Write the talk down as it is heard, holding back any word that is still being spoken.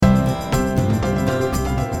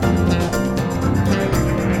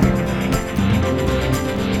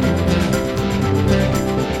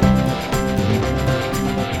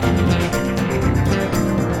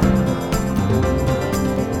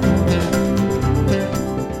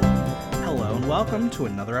welcome to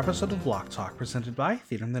another episode of Block Talk presented by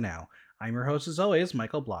Theater in the Now. I'm your host, as always,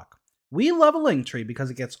 Michael Block. We love a Linktree because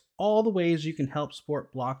it gets all the ways you can help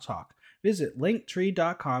support Block Talk. Visit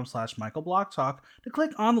linktree.com/MichaelBlockTalk to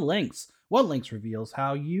click on the links. One link reveals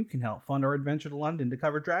how you can help fund our adventure to London to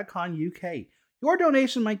cover DragCon UK. Your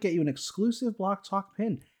donation might get you an exclusive Block Talk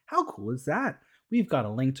pin. How cool is that? We've got a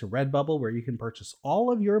link to Redbubble where you can purchase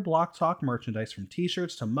all of your Block Talk merchandise, from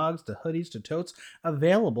t-shirts to mugs to hoodies to totes,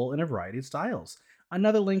 available in a variety of styles.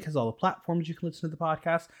 Another link has all the platforms you can listen to the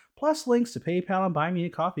podcast, plus links to PayPal and Buy Me a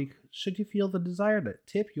Coffee should you feel the desire to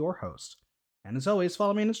tip your host. And as always,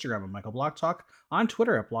 follow me on Instagram at Michael Block Talk, on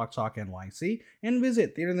Twitter at BlockTalkNYC, and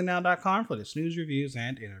visit theaterthenow.com for latest news, reviews,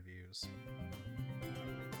 and interviews.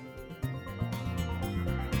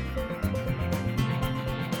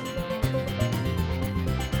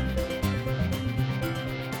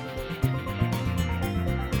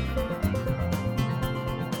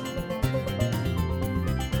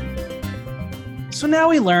 So now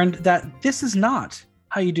we learned that this is not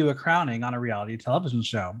how you do a crowning on a reality television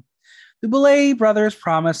show. The Boulet brothers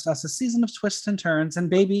promised us a season of twists and turns, and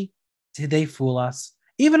baby, did they fool us,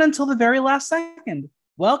 even until the very last second.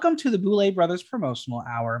 Welcome to the Boulet brothers promotional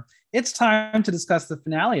hour. It's time to discuss the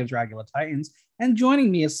finale of Dragula Titans, and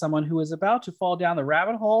joining me is someone who is about to fall down the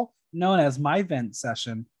rabbit hole known as my vent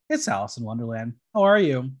session. It's Alice in Wonderland. How are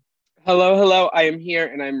you? Hello. I am here,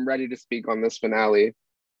 and I'm ready to speak on this finale.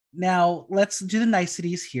 Now, let's do the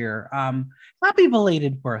niceties here. Happy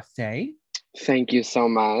belated birthday. Thank you so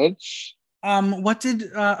much. What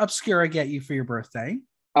did Obscura get you for your birthday?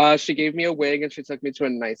 She gave me a wig and she took me to a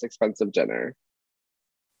nice, expensive dinner.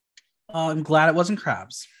 I'm glad it wasn't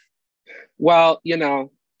crabs. Well,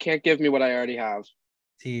 can't give me what I already have.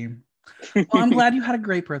 Team. Well, I'm glad you had a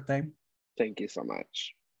great birthday. Thank you so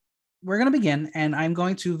much. We're going to begin, and I'm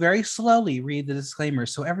going to very slowly read the disclaimer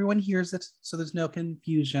so everyone hears it, so there's no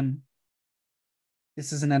confusion.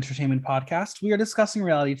 This is an entertainment podcast. We are discussing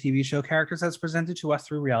reality TV show characters as presented to us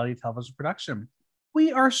through reality television production.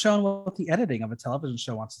 We are shown what the editing of a television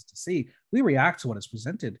show wants us to see. We react to what is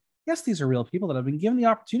presented. Yes, these are real people that have been given the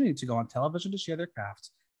opportunity to go on television to share their craft,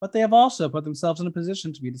 but they have also put themselves in a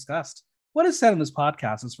position to be discussed. What is said in this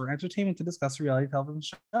podcast is for entertainment to discuss a reality television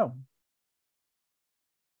show.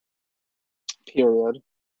 Period.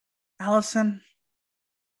 Allison,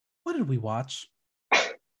 what did we watch?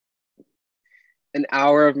 An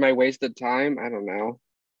hour of my wasted time? I don't know.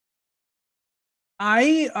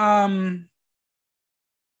 I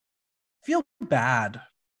feel bad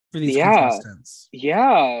for these contestants.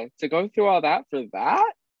 Yeah, to go through all that for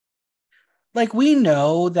that? Like, we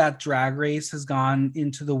know that Drag Race has gone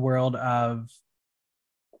into the world of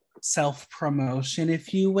self-promotion,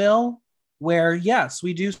 if you will, where, yes,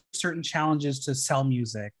 we do certain challenges to sell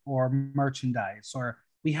music or merchandise, or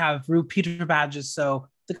we have repeater badges so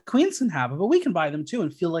the queens can have it, but we can buy them too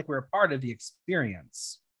and feel like we're a part of the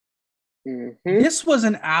experience. Mm-hmm. This was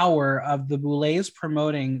an hour of the Boulets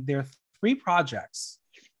promoting their 3 projects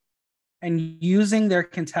and using their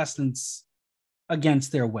contestants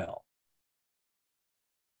against their will.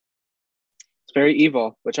 It's very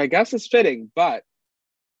evil, which I guess is fitting, but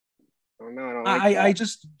I don't know. I don't like I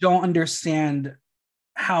just don't understand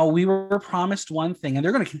how we were promised one thing and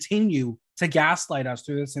they're going to continue to gaslight us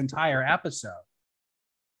through this entire episode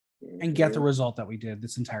and get the result that we did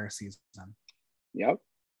this entire season. Yep.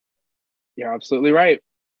 You're absolutely right.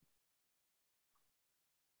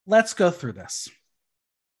 Let's go through this.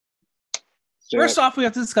 First off, we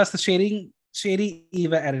have to discuss the shady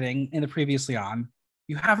Eva editing in the Previously On.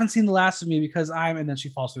 You haven't seen the last of me because and then she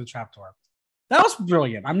falls through the trapdoor. That was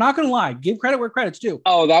brilliant. I'm not going to lie. Give credit where credit's due.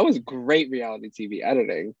 Oh, that was great reality TV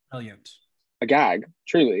editing. Brilliant. A gag,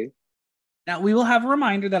 truly. Now, we will have a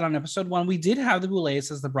reminder that on episode 1, we did have the Boulets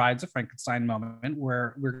as the Brides of Frankenstein moment,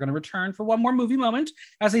 where we're going to return for one more movie moment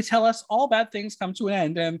as they tell us all bad things come to an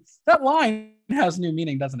end. And that line has new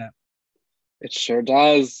meaning, doesn't it? It sure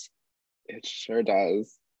does. It sure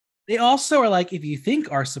does. They also are like, if you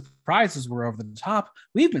think our surprises were over the top,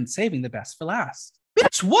 we've been saving the best for last.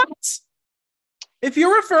 Bitch, what? If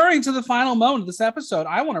you're referring to the final moment of this episode,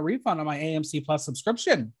 I want a refund on my AMC Plus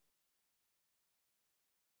subscription.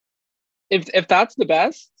 If that's the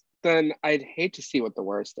best, then I'd hate to see what the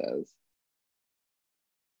worst is.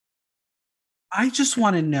 I just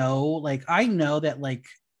want to know, I know that,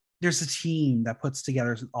 there's a team that puts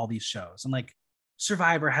together all these shows. And,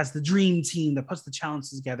 Survivor has the dream team that puts the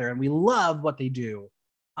challenges together, and we love what they do.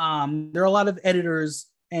 There are a lot of editors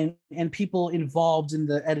and people involved in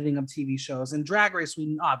the editing of TV shows. And Drag Race,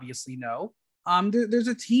 we obviously know. There's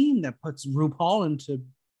a team that puts RuPaul into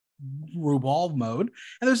RuPaul mode,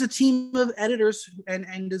 and there's a team of editors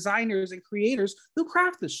and designers and creators who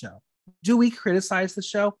craft the show. Do we criticize the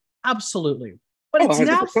show? Absolutely. But it's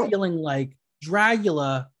now 100%. feeling like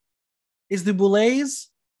Dragula is the Boulets,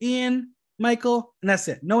 Ian, Michael, and that's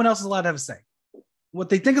it. No one else is allowed to have a say. What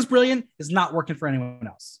they think is brilliant is not working for anyone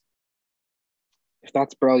else. If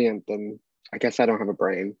that's brilliant, then I guess I don't have a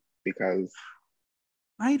brain because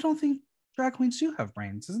I don't think drag queens do have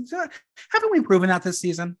brains. Haven't we proven that this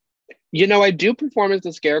season? I do perform as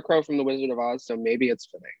the Scarecrow from The Wizard of Oz, so maybe it's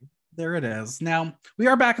fitting. There it is. Now, we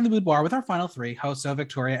are back in the boudoir with our final three, Hoso,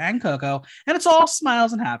 Victoria, and Coco, and it's all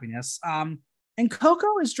smiles and happiness. And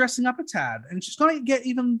Coco is dressing up a tad, and she's going to get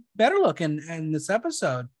even better looking in this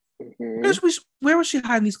episode. Mm-hmm. Where was she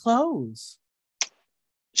hiding these clothes?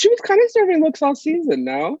 She was kind of serving looks all season,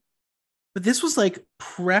 no? But this was like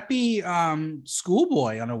preppy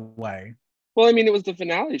schoolboy on a way. Well, I mean, it was the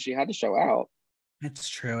finale. She had to show out. It's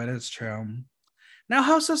true. It is true. Now,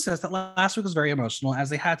 Hoso says that last week was very emotional as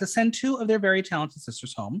they had to send two of their very talented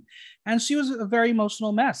sisters home. And she was a very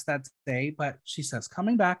emotional mess that day. But she says,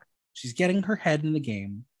 coming back, she's getting her head in the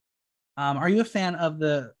game. Are you a fan of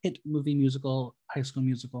the hit movie musical, High School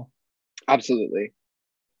Musical? Absolutely.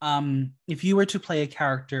 If you were to play a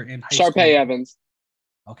character in High School... Sharpay Evans.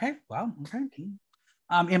 Okay, well, okay.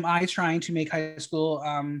 Am I trying to make High School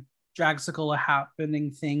Dragsicle a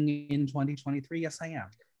happening thing in 2023? Yes, I am.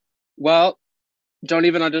 Well, don't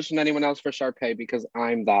even audition anyone else for Sharpay because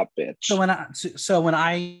I'm that bitch. So when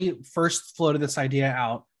I first floated this idea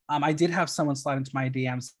out, I did have someone slide into my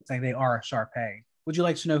DMs saying they are a Sharpay. Would you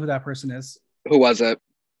like to know who that person is? Who was it?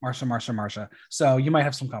 Marsha. So you might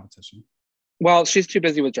have some competition. Well, she's too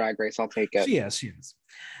busy with Drag Race. I'll take it. She is.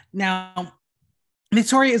 Now,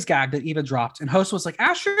 Victoria is gagged that Eva dropped, and Host was like,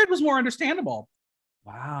 Astrid was more understandable.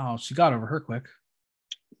 Wow, she got over her quick.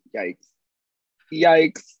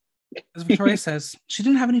 Yikes. As Victoria says, she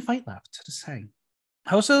didn't have any fight left to say.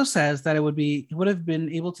 Hoso says that it would have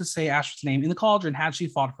been able to say Astrid's name in the cauldron had she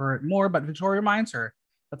fought for it more, but Victoria reminds her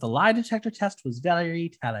that the lie detector test was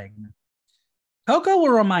very telling. Coco will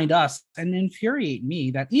remind us and infuriate me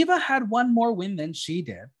that Eva had one more win than she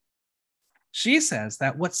did. She says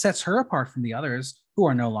that what sets her apart from the others who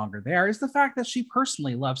are no longer there is the fact that she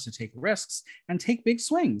personally loves to take risks and take big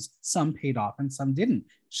swings. Some paid off and some didn't.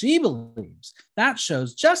 She believes that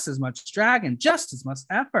shows just as much drag and just as much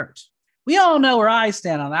effort. We all know where I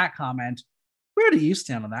stand on that comment. Where do you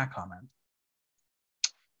stand on that comment?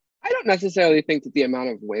 I don't necessarily think that the amount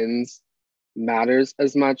of wins matters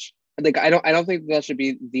as much. Like I don't think that should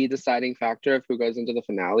be the deciding factor of who goes into the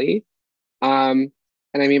finale.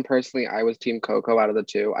 And I mean, personally, I was Team Coco out of the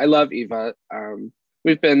two. I love Eva.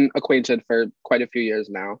 We've been acquainted for quite a few years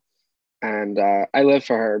now, and I live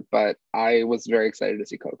for her. But I was very excited to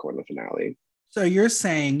see Coco in the finale. So you're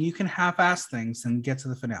saying you can half-ass things and get to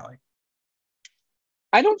the finale?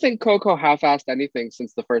 I don't think Coco half-assed anything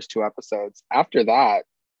since the first two episodes. After that,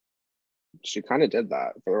 she kind of did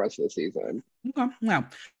that for the rest of the season. Okay. Now,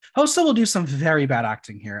 Hosta will do some very bad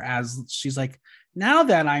acting here as she's like, now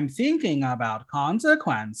that I'm thinking about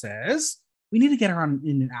consequences, we need to get her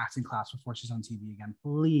in an acting class before she's on TV again,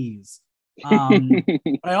 please. But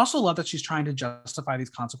I also love that she's trying to justify these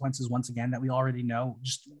consequences once again that we already know.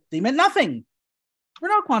 Just they meant nothing. There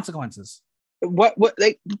are no consequences. What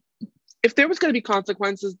like if there was going to be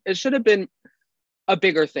consequences, it should have been a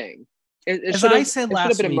bigger thing. It should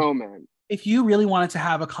have been a moment. If you really wanted to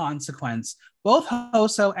have a consequence, both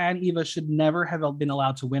Hoso and Eva should never have been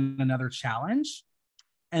allowed to win another challenge,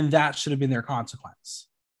 and that should have been their consequence.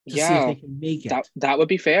 To see if they can make it. That would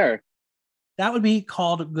be fair. That would be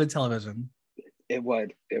called good television. It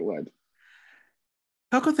would.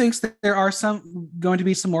 Coco thinks that there are going to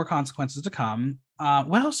be some more consequences to come.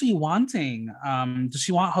 What else are you wanting? Does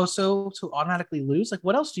she want Hoso to automatically lose? Like,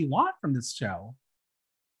 what else do you want from this show?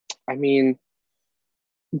 I mean,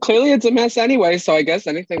 clearly it's a mess anyway, so I guess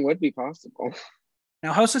anything would be possible.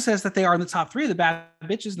 Now, Hosa says that they are in the top three of the bad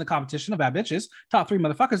bitches in the competition of bad bitches. Top three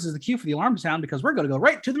motherfuckers is the cue for the alarm sound because we're going to go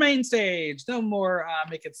right to the main stage. No more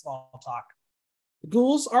make it small talk. The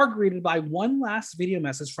ghouls are greeted by one last video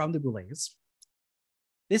message from the Boulets.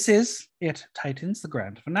 This is it, Titans, the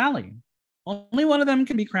grand finale. Only one of them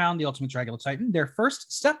can be crowned the ultimate Dragula Titan. Their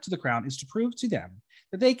first step to the crown is to prove to them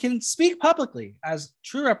that they can speak publicly as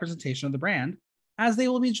true representation of the brand, as they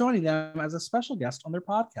will be joining them as a special guest on their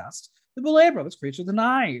podcast, the Boulet Brothers Creature of the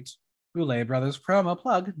Night. Boulet Brothers promo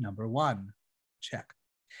plug number 1. Check.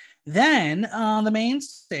 Then on the main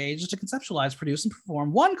stage is to conceptualize, produce, and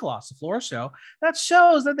perform one Colossal Floor show that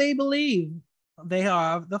shows that they believe they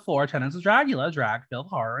have the four tenets of Dragula: drag, filth,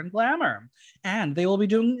 horror, and glamour. And they will be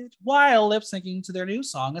doing it while lip syncing to their new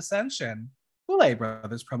song, Ascension. Boulay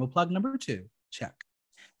Brothers promo plug number 2. Check.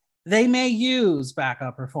 They may use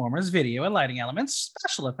backup performers, video and lighting elements,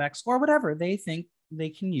 special effects, or whatever they think they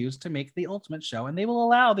can use to make the ultimate show, and they will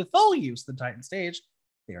allow the full use of the Titan stage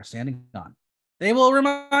they are standing on. They will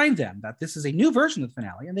remind them that this is a new version of the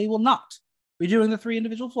finale, and they will not be doing the 3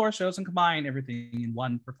 individual floor shows and combine everything in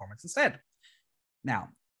one performance instead. Now,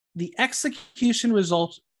 the execution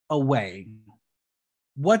result away,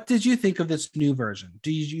 what did you think of this new version?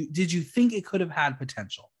 Did you think it could have had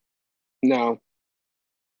potential? No.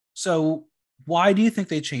 So why do you think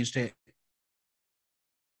they changed it?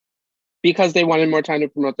 Because they wanted more time to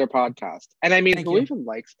promote their podcast. And I mean, who even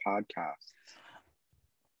likes podcasts?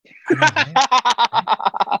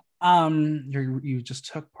 You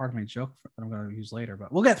just took part of my joke that I'm going to use later,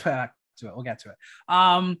 but we'll get back to it.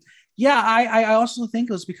 Yeah, I also think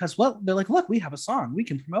it was because, well, they're like, look, we have a song, we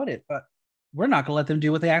can promote it, but we're not going to let them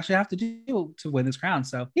do what they actually have to do to win this crown.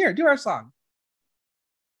 So here, do our song.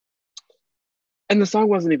 And the song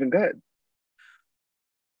wasn't even good.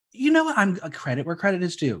 You know what? I'm a credit where credit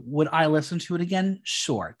is due. Would I listen to it again?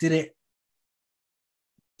 Sure. Did it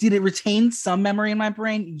retain some memory in my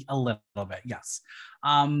brain? A little bit, yes.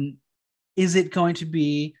 Is it going to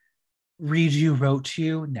be read you, wrote to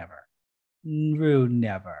you? Never.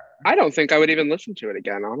 Never. I don't think I would even listen to it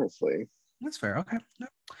again, honestly. That's fair. Okay.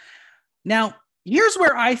 Now, here's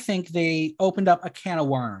where I think they opened up a can of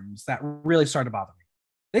worms that really started to bother me.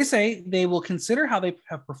 They say they will consider how they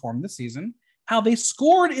have performed this season, how they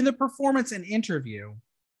scored in the performance and interview,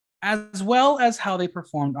 as well as how they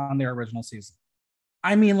performed on their original season.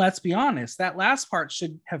 I mean, let's be honest, that last part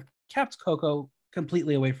should have kept Coco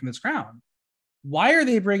completely away from this crown. Why are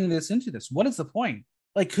they bringing this into this? What is the point?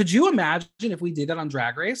 Like, could you imagine if we did that on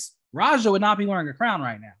Drag Race? Raja would not be wearing a crown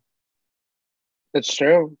right now. That's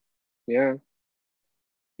true. Yeah.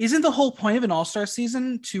 Isn't the whole point of an all-star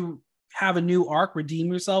season to have a new arc,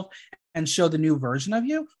 redeem yourself, and show the new version of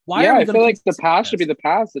you? Why? Yeah, I feel like the past should be the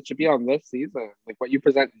past. It should be on this season, like what you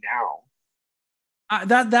present now.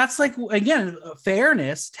 That's like, again,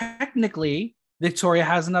 fairness. Technically, Victoria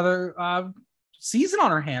has another season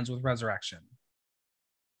on her hands with Resurrection.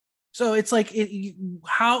 So it's like,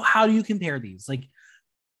 how do you compare these? Like,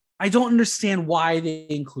 I don't understand why they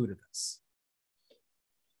included this.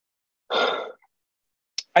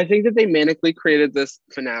 I think that they manically created this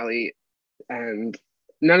finale and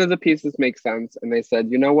none of the pieces make sense. And they said,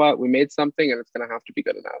 you know what? We made something and it's going to have to be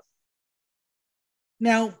good enough.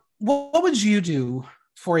 Now, what would you do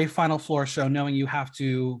for a final floor show knowing you have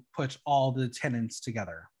to put all the tenants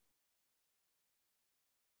together?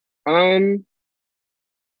 I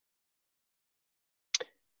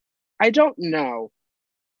don't know.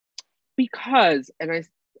 Because,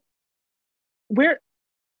 where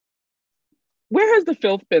has the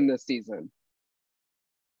filth been this season?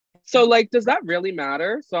 So, like, does that really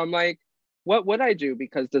matter? So I'm like, what would I do?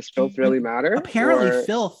 Because does filth really matter? Apparently,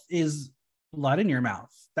 filth is blood in your mouth.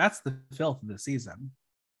 That's the filth of the season.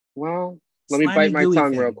 Well, let me bite my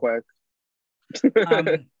tongue real quick.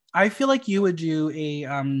 I feel like you would do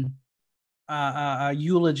a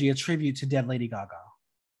eulogy, a tribute to dead Lady Gaga.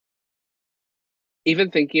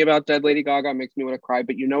 Even thinking about dead Lady Gaga makes me want to cry.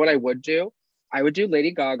 But you know what I would do? I would do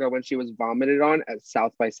Lady Gaga when she was vomited on at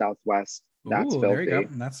South by Southwest. That's filthy. There you go.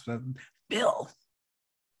 That's filth.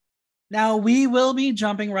 Now we will be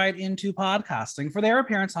jumping right into podcasting for their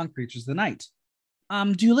appearance on Creatures of the Night.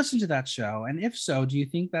 Do you listen to that show? And if so, do you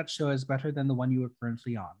think that show is better than the one you are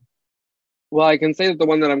currently on? Well, I can say that the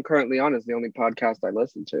one that I'm currently on is the only podcast I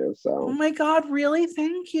listen to. So. Oh my God, really?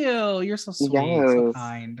 Thank you. You're so sweet, so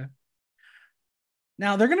kind.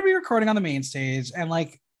 Now they're going to be recording on the main stage, and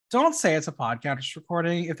like, don't say it's a podcast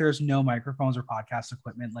recording if there's no microphones or podcast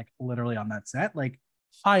equipment, like literally on that set. Like,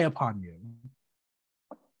 high upon you.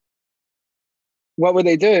 What were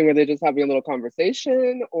they doing? Were they just having a little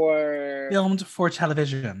conversation or filmed for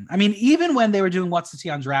television? I mean, even when they were doing What's the Tea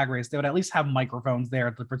on Drag Race, they would at least have microphones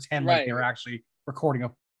there to pretend like they were actually recording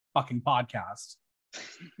a fucking podcast.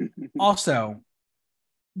 Also,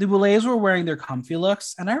 the Boulets were wearing their comfy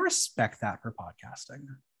looks, and I respect that for podcasting.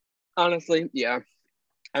 Honestly, yeah.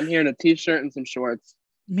 I'm here in a t-shirt and some shorts.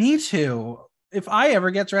 Me too. If I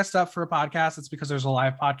ever get dressed up for a podcast, it's because there's a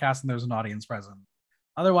live podcast and there's an audience present.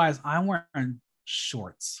 Otherwise, I'm wearing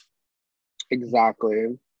shorts.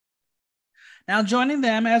 Exactly. Now, joining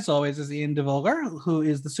them, as always, is Ian DeVolgar, who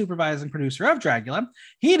is the supervising producer of Dragula.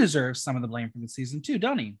 He deserves some of the blame for the season too,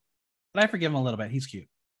 don't he? But I forgive him a little bit. He's cute.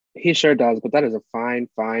 He sure does, but that is a fine,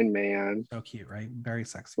 fine man. So cute, right? Very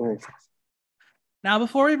sexy. Very sexy. Now,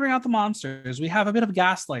 before we bring out the monsters, we have a bit of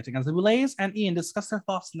gaslighting as Boulez and Ian discuss their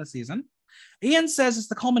thoughts on the season. Ian says it's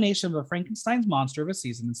the culmination of a Frankenstein's monster of a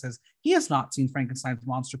season and says he has not seen Frankenstein's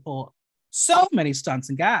monster pull so many stunts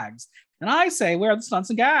and gags. And I say, where are the stunts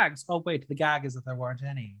and gags? Oh, wait, the gag is that there weren't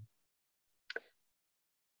any.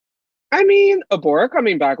 I mean, Abora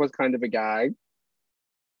coming back was kind of a gag.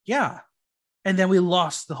 Yeah. And then we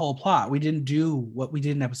lost the whole plot. We didn't do what we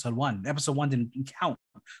did in episode 1. Episode 1 didn't count.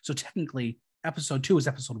 So technically, episode 2 is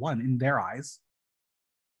episode 1 in their eyes.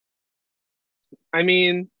 I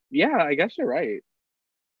mean, yeah, I guess you're right.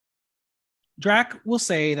 Drac will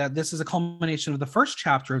say that this is a culmination of the first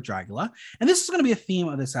chapter of Dragula, and this is going to be a theme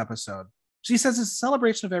of this episode. She says it's a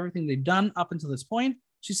celebration of everything they've done up until this point.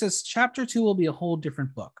 She says chapter 2 will be a whole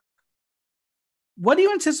different book. What do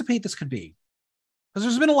you anticipate this could be? Because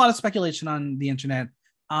there's been a lot of speculation on the internet,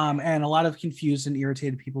 and a lot of confused and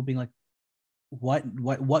irritated people being like, what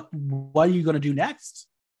are you going to do next?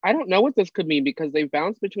 I don't know what this could mean because they've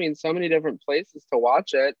bounced between so many different places to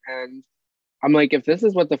watch it, and I'm like, if this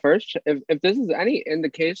is what if this is any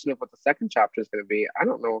indication of what the second chapter is going to be, I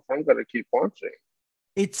don't know if I'm going to keep watching.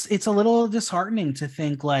 It's a little disheartening to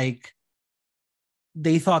think like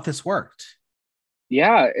they thought this worked.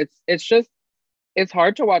 Yeah, it's just it's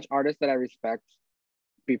hard to watch artists that I respect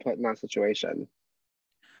be put in that situation.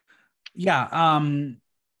 Yeah, I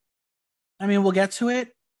mean, we'll get to it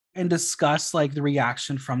and discuss like the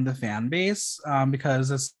reaction from the fan base,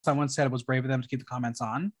 because as someone said, it was brave of them to keep the comments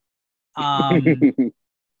on.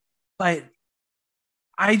 But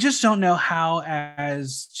I just don't know how,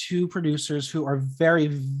 as two producers who are very,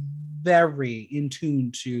 very in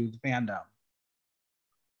tune to the fandom,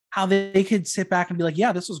 how they could sit back and be like,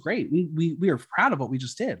 yeah, this was great. We are proud of what we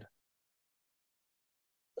just did.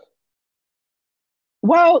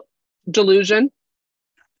 Well, delusion.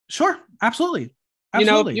 Sure, absolutely. You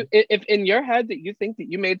know, if in your head that you think that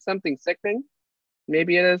you made something sickening,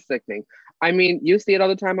 maybe it is sickening. I mean, you see it all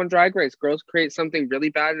the time on Drag Race. Girls create something really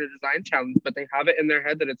bad in a design challenge, but they have it in their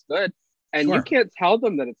head that it's good. And you can't tell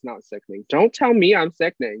them that it's not sickening. Don't tell me I'm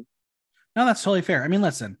sickening. No, that's totally fair. I mean,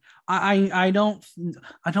 listen, I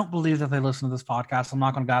don't believe that they listen to this podcast. I'm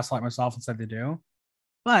not going to gaslight myself and say they do,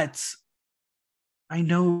 but I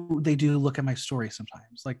know they do look at my story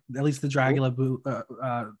sometimes. Like at least the Dragula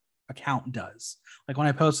account does. Like when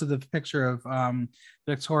I posted the picture of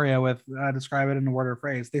Victoria with describe it in a word or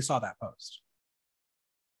phrase, they saw that post.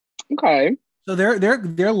 Okay. So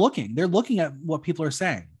they're looking at what people are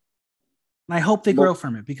saying. And I hope they grow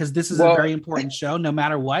from it, because this is a very important show. No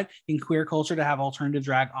matter what, in queer culture, to have alternative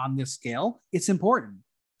drag on this scale, it's important.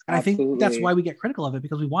 And absolutely. I think that's why we get critical of it,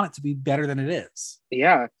 because we want it to be better than it is.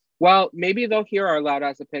 Yeah. Well, maybe they'll hear our loud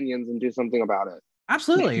ass opinions and do something about it.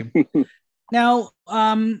 Absolutely. Now,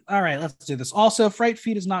 all right, let's do this. Also, Fright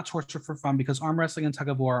Feet is not torture for fun, because arm wrestling and tug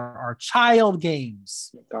of war are child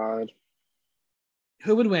games. Oh, God.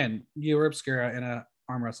 Who would win, you or Obscura, in a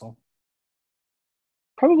arm wrestle?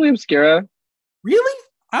 Probably Obscura. Really?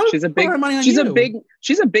 She's a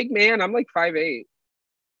big man. I'm like 5'8".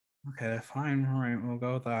 Okay, fine. All right, we'll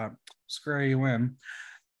go with that. Obscura, you win.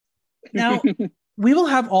 Now, we will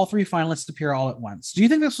have all three finalists appear all at once. Do you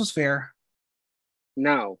think this was fair?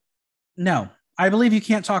 No. I believe you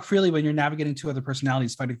can't talk freely when you're navigating two other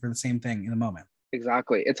personalities fighting for the same thing in the moment.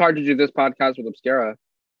 Exactly. It's hard to do this podcast with Obscura.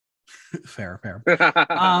 Fair.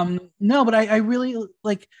 No, but I really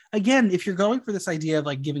like, again, if you're going for this idea of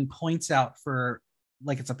like giving points out for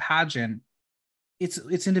like it's a pageant,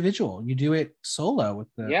 it's individual. You do it solo with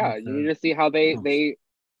the you need to see how they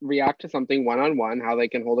react to something one-on-one, how they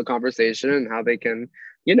can hold a conversation, and how they can,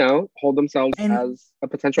 hold themselves as a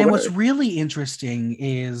potential winner. What's really interesting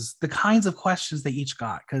is the kinds of questions they each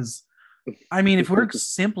got, because I mean, if we're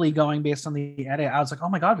simply going based on the edit, I was like, oh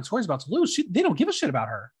my God, Victoria's about to lose. They don't give a shit about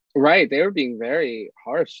her. Right. They were being very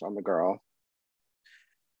harsh on the girl.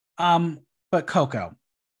 But Coco,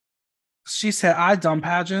 she said, I've done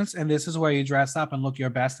pageants, and this is where you dress up and look your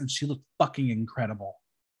best. And she looked fucking incredible.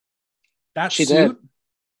 That suit, did.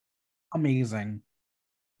 Amazing.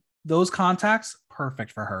 Those contacts,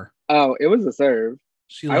 perfect for her. Oh, it was a serve.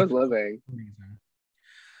 I was living. Amazing.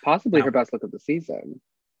 Possibly her best look of the season.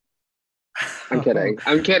 I'm kidding.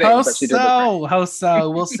 How so?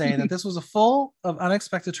 We'll say that this was a full of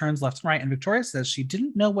unexpected turns left and right, and Victoria says she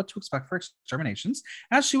didn't know what to expect for exterminations,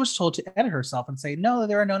 as she was told to edit herself and say, no,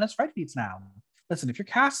 there are known as Fright Feets now. Listen, if your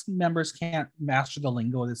cast members can't master the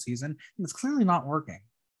lingo of the season, then it's clearly not working.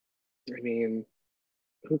 I mean,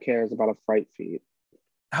 who cares about a Fright Feet?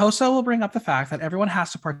 Hoso will bring up the fact that everyone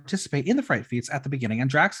has to participate in the Fright Feets at the beginning, and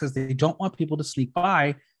Drax says they don't want people to sneak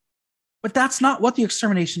by But that's not what the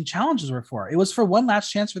extermination challenges were for. It was for one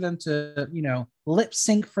last chance for them to, lip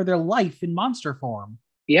sync for their life in monster form.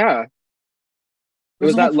 Yeah. It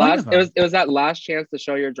was the whole point of It them. was that last chance to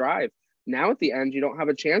show your drive. Now at the end, you don't have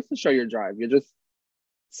a chance to show your drive. You're just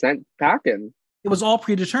sent packing. It was all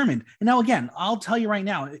predetermined. And now, again, I'll tell you right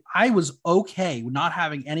now, I was okay with not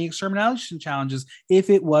having any extermination challenges if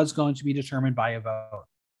it was going to be determined by a vote.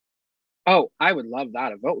 Oh, I would love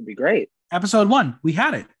that. A vote would be great. Episode 1, we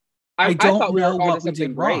had it. I don't know what we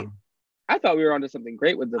did great. wrong. I thought we were onto something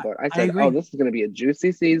great with the vote. I said, agree. this is going to be a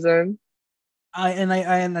juicy season. And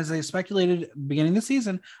as I speculated beginning of the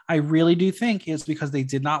season, I really do think it's because they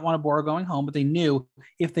did not want Abora going home, but they knew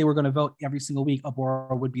if they were going to vote every single week,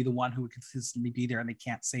 Abora would be the one who would consistently be there, and they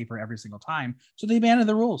can't save her every single time. So they abandoned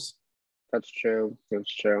the rules. That's true.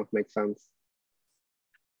 Makes sense.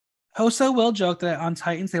 Hoso will joke that on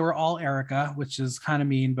Titans they were all Erica, which is kind of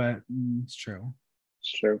mean, but it's true.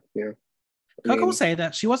 It's true, yeah. Coco will say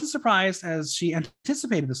that she wasn't surprised as she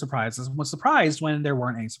anticipated the surprises and was surprised when there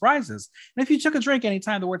weren't any surprises. And if you took a drink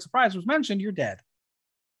anytime the word surprise was mentioned, you're dead.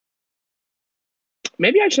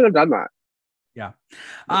 Maybe I should have done that. Yeah.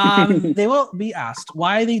 They will be asked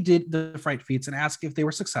why they did the fright feats and ask if they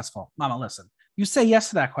were successful. Mama, listen. You say yes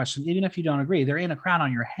to that question, even if you don't agree. There ain't a crown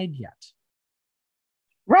on your head yet.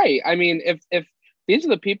 Right. I mean, if these are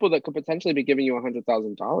the people that could potentially be giving you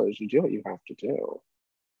 $100,000, you do what you have to do.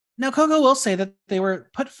 Now, Coco will say that they were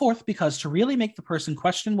put forth because to really make the person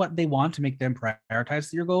question what they want to make them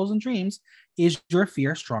prioritize your goals and dreams is your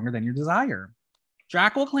fear stronger than your desire.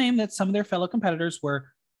 Drac will claim that some of their fellow competitors were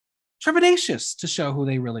trepidatious to show who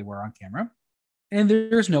they really were on camera, and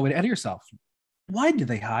there's no way to edit yourself. Why did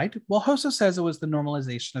they hide? Well, Hoso says it was the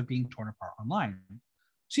normalization of being torn apart online.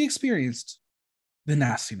 She experienced the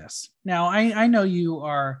nastiness. Now, I know you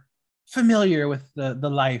are familiar with the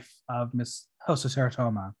life of Miss Hoso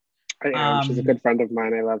Teratoma. I am. She's a good friend of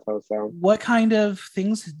mine. I love Hoso. What kind of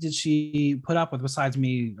things did she put up with besides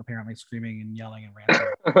me apparently screaming and yelling and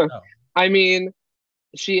ranting? I mean,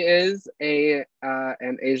 she is an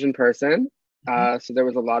Asian person. So there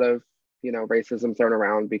was a lot of, racism thrown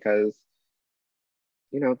around because,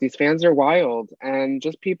 these fans are wild, and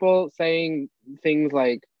just people saying things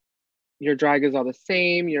like your drag is all the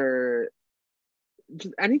same,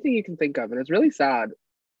 just anything you can think of. And it's really sad.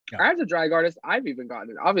 Yeah. As a drag artist, I've even gotten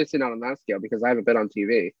it. Obviously not on that scale because I haven't been on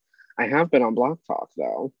TV. I have been on Block Talk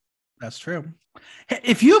though. That's true.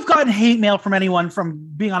 If you've gotten hate mail from anyone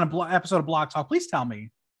from being on an episode of Block Talk, please tell me.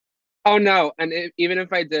 Oh no, and even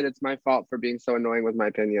if I did, it's my fault for being so annoying with my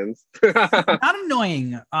opinions. Not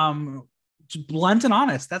annoying. Blunt and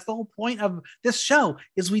honest. That's the whole point of this show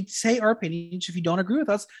is we say our opinions. If you don't agree with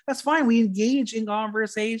us, that's fine. We engage in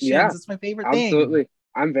conversations. Yeah, it's my favorite thing. Absolutely.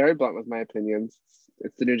 I'm very blunt with my opinions.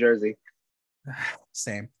 It's the New Jersey.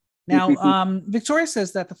 Same. Now, Victoria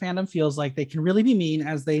says that the fandom feels like they can really be mean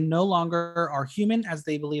as they no longer are human, as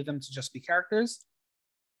they believe them to just be characters.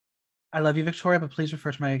 I love you, Victoria, but please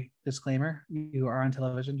refer to my disclaimer. You are on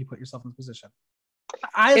television. You put yourself in this position.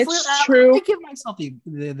 It's true. I give myself the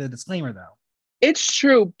disclaimer, though. It's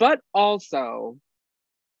true, but also,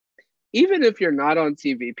 even if you're not on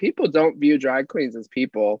TV, people don't view drag queens as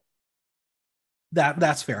people.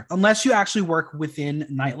 That's fair. Unless you actually work within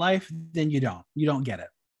nightlife, then you don't get it.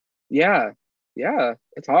 Yeah,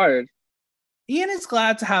 it's hard. Ian is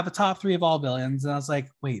glad to have a top 3 of all villains, and I was like,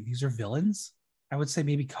 wait, these are villains? I would say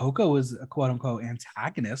maybe Coco is a quote-unquote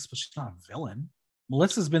antagonist, but she's not a villain.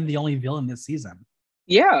 Melissa's been the only villain this season.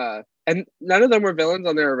 Yeah, and none of them were villains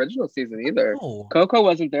on their original season either. No. Coco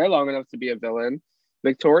wasn't there long enough to be a villain.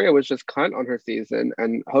 Victoria was just cunt on her season,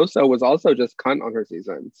 and Hoso was also just cunt on her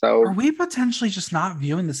season. So are we potentially just not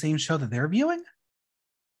viewing the same show that they're viewing?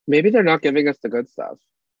 Maybe they're not giving us the good stuff.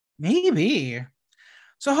 Maybe.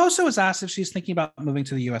 So Hoso was asked if she's thinking about moving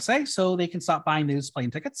to the USA so they can stop buying these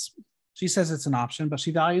plane tickets. She says it's an option, but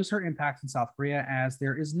she values her impact in South Korea as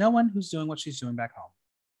there is no one who's doing what she's doing back home.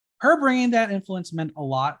 Her bringing that influence meant a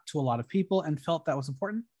lot to a lot of people and felt that was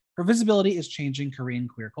important. Her visibility is changing Korean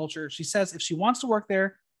queer culture. She says if she wants to work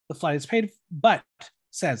there, the flight is paid, but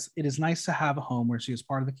says it is nice to have a home where she is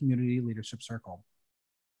part of the community leadership circle.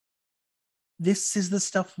 This is the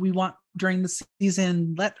stuff we want during the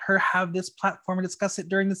season. Let her have this platform and discuss it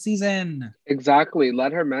during the season. Exactly.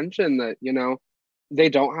 Let her mention that, they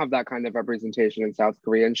don't have that kind of representation in South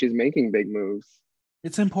Korea, and she's making big moves.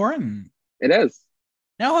 It's important. It is.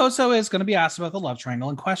 Now Hoso is going to be asked about the love triangle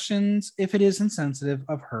and questions if it is insensitive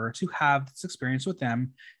of her to have this experience with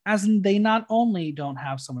them, as they not only don't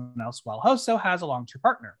have someone else while Hoso has a long-term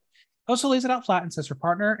partner. Hoso lays it out flat and says her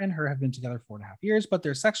partner and her have been together 4.5 years, but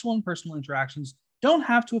their sexual and personal interactions don't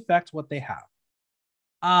have to affect what they have.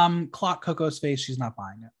 Clock Coco's face, she's not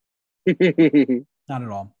buying it. Which Not at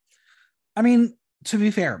all. I mean, to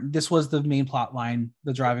be fair, this was the main plot line,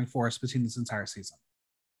 the driving force between this entire season.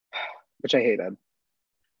 I hated.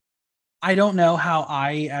 I don't know how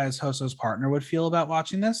I, as Hoso's partner, would feel about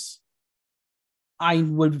watching this. I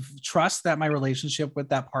would trust that my relationship with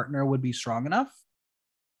that partner would be strong enough.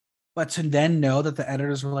 But to then know that the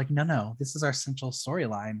editors were like, no, this is our central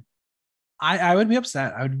storyline. I would be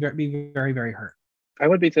upset. I would be very, very hurt. I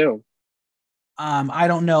would be too. I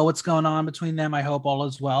don't know what's going on between them. I hope all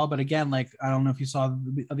is well. But again, like, I don't know if you saw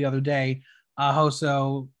the other day,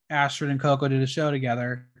 Hoso, Astrid, and Coco did a show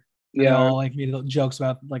together. And they all like made jokes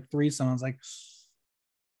about like threesome. I was like,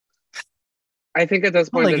 I think at this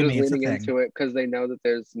point they're just polygamy, it's a leaning thing. into it because they know that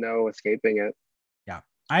there's no escaping it. Yeah,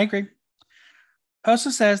 I agree. Hoso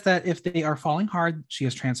says that if they are falling hard, she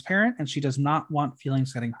is transparent and she does not want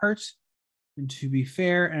feelings getting hurt. And to be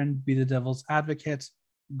fair and be the devil's advocate,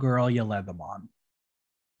 girl, you led them on.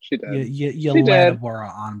 She did. You led Bora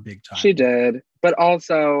on big time. She did. But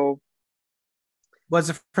also, was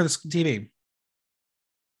it for the TV?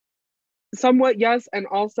 Somewhat, yes. And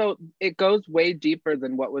also, it goes way deeper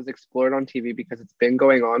than what was explored on TV because it's been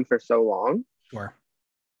going on for so long. Sure.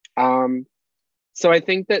 So I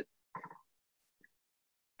think that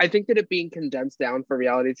it being condensed down for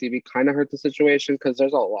reality TV kind of hurt the situation because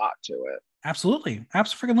there's a lot to it. Absolutely.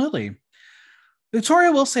 Absolutely.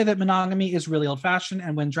 Victoria will say that monogamy is really old-fashioned,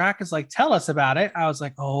 and when Drac is like, tell us about it, I was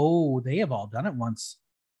like, oh, they have all done it once.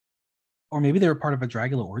 Or maybe they were part of a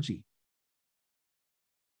Dragula orgy.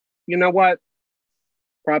 You know what?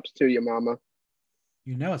 Props to you, mama.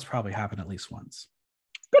 You know it's probably happened at least once.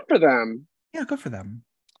 Good for them. Yeah, good for them.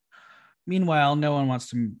 Meanwhile, no one wants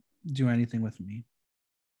to do anything with me.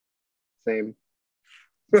 Same.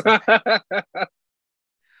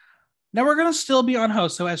 Now we're going to still be on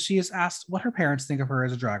Hoso as she is asked what her parents think of her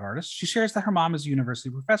as a drag artist. She shares that her mom is a university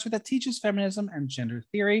professor that teaches feminism and gender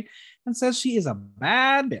theory and says she is a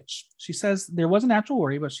bad bitch. She says there was a natural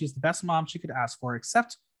worry, but she's the best mom she could ask for,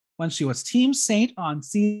 except when she was Team Saint on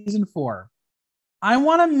season 4. I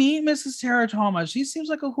want to meet Mrs. Teratoma. She seems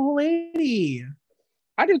like a cool lady.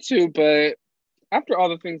 I do too, but after all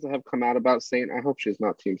the things that have come out about Saint, I hope she's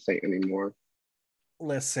not Team Saint anymore.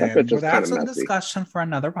 Listen, that's a discussion for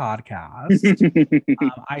another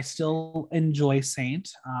podcast. I still enjoy Saint.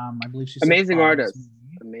 I believe she's amazing artist.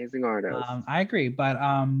 Amazing artist. I agree, but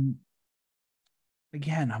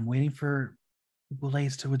again, I'm waiting for the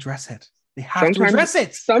Boulets to address it. They have to address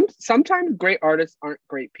it. Sometimes great artists aren't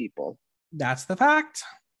great people. That's the fact.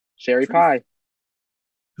 Sherry Pie.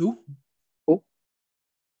 Who? Oh,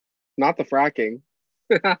 not the fracking.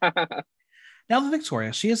 Now, the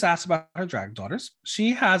Victoria, she is asked about her drag daughters.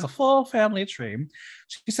 She has a full family tree.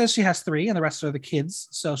 She says she has 3 and the rest are the kids.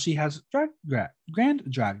 So she has grand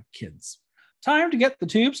drag kids. Time to get the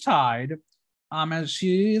tubes tied. As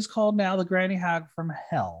she is called now the Granny Hag from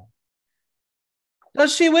Hell.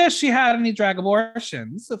 Does she wish she had any drag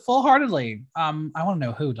abortions? Full-heartedly. I want to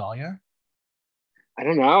know who, Dahlia. I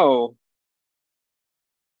don't know.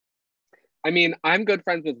 I mean, I'm good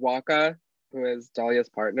friends with Waka, who is Dahlia's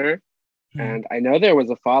partner. And I know there was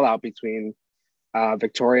a fallout between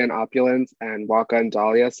Victoria and Opulence and Waka and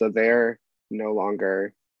Dahlia, so they're no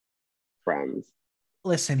longer friends.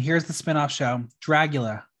 Listen, here's the spinoff show,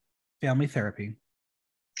 Dragula, Family Therapy.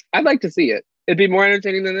 I'd like to see it. It'd be more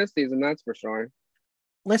entertaining than this season, that's for sure.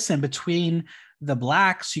 Listen, between the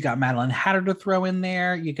Blacks, you got Madeline Hatter to throw in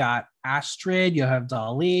there. You got Astrid. You have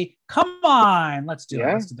Dali. Come on, let's do it.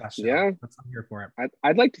 Let's do that show. Yeah, I'm here for it.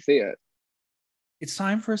 I'd like to see it. It's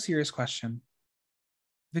time for a serious question.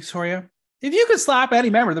 Victoria, if you could slap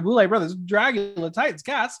any member of the Boulet Brothers Dragula Titans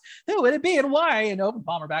cast, who would it be and why? And open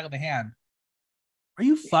palm or back of the hand. Are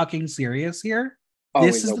you fucking serious here?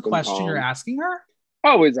 This is the question you're asking her?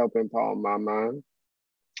 Always open palm, mama.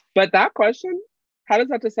 But that question, how does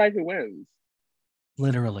that decide who wins?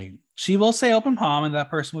 Literally. She will say open palm, and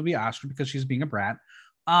that person would be Astrid because she's being a brat.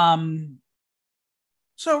 So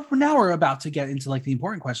now we're about to get into like the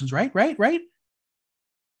important questions, right?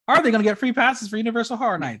 Are they going to get free passes for Universal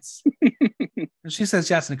Horror Nights? And she says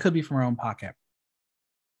yes, and it could be from her own pocket.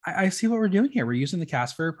 I see what we're doing here. We're using the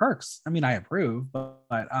cast for perks. I mean, I approve, but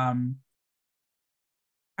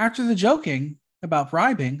after the joking about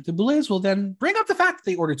bribing, the Boulets will then bring up the fact that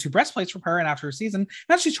they ordered 2 breastplates from her and after her season,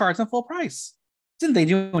 and she charged them full price. Didn't they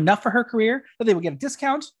do enough for her career that they would get a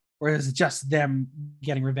discount? Or is it just them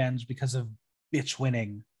getting revenge because of bitch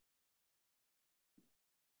winning?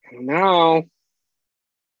 I don't know.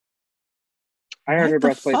 I heard her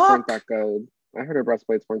breastplates weren't that good. I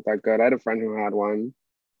had a friend who had one.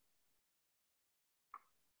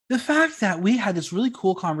 The fact that we had this really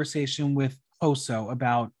cool conversation with Hoso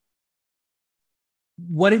about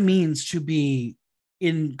what it means to be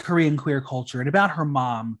in Korean queer culture and about her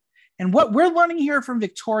mom. And what we're learning here from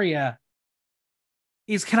Victoria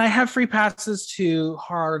is, can I have free passes to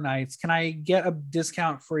Horror Nights? Can I get a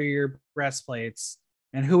discount for your breastplates?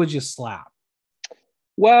 And who would you slap?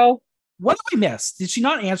 Well, what did I miss? Did she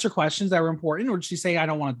not answer questions that were important, or did she say, I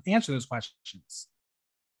don't want to answer those questions?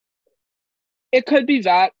 it could be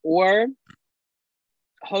that, or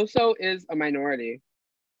Hoso is a minority.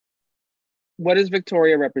 What is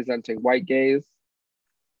Victoria representing? White gays?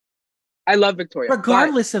 I love Victoria.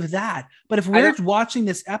 Regardless of that. But if we're watching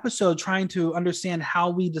this episode trying to understand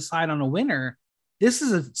how we decide on a winner, this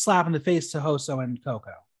is a slap in the face to Hoso and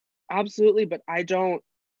Coco. Absolutely. But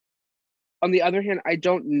on the other hand, I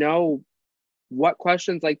don't know what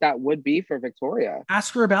questions like that would be for Victoria.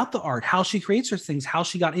 Ask her about the art, how she creates her things, how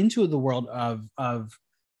she got into the world of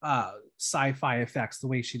sci-fi effects the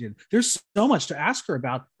way she did. There's so much to ask her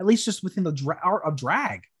about, at least just within the art of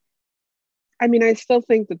drag. I mean, I still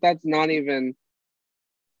think that that's not even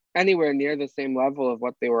anywhere near the same level of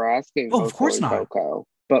what they were asking. Oh, of course not. Coco.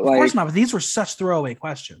 But of course not. But these were such throwaway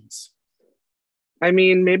questions. I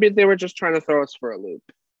mean, maybe they were just trying to throw us for a loop.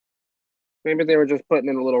 Maybe they were just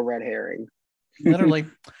putting in a little red herring. Literally.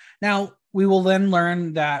 Now, we will then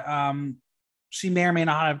learn that she may or may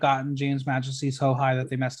not have gotten James Majesty so high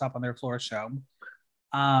that they messed up on their floor show.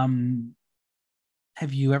 Have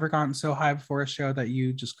you ever gotten so high before a show that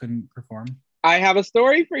you just couldn't perform? I have a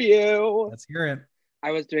story for you. Let's hear it.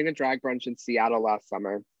 I was doing a drag brunch in Seattle last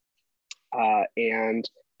summer, and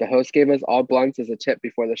the host gave us all blunts as a tip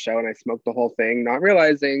before the show, and I smoked the whole thing, not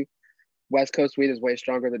realizing West Coast weed is way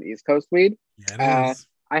stronger than East Coast weed. Yeah, it is.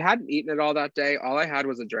 I hadn't eaten it all that day. All I had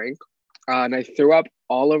was a drink, and I threw up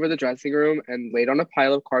all over the dressing room and laid on a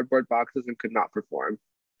pile of cardboard boxes and could not perform.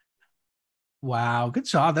 Wow, good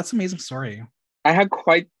job. That's an amazing story. I had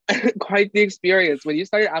quite the experience. When you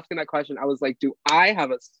started asking that question, I was like, do I have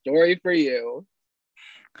a story for you?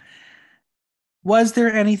 Was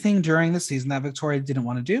there anything during the season that Victoria didn't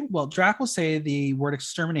want to do? Well, Drac will say the word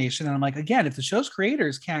extermination. And I'm like, again, if the show's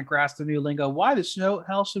creators can't grasp the new lingo, why the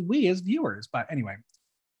hell should we as viewers? But anyway,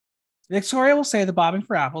 Victoria will say the bobbing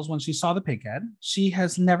for apples when she saw the pig head. She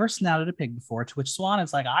has never snouted a pig before, to which Swan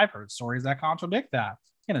is like, I've heard stories that contradict that.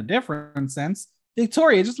 In a different sense,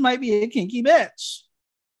 Victoria just might be a kinky bitch.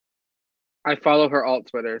 I follow her alt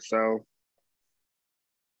Twitter, so.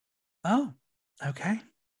 Oh, okay.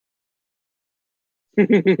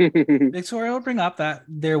 Victoria will bring up that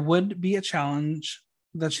there would be a challenge,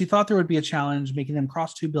 that she thought there would be a challenge making them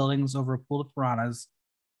cross two buildings over a pool of piranhas.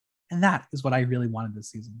 And that is what I really wanted this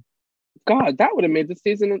season. God, that would have made the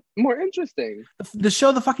season more interesting. The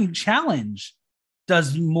show, The Fucking Challenge,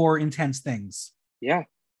 does more intense things. Yeah.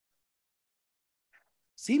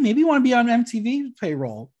 See, maybe you want to be on MTV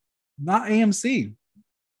payroll, not AMC.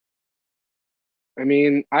 I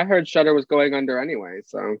mean, I heard Shudder was going under anyway,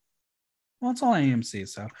 so. Well, it's all AMC,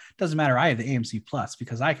 so it doesn't matter. I have the AMC Plus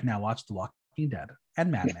because I can now watch The Walking Dead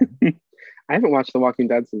and Mad Men. I haven't watched The Walking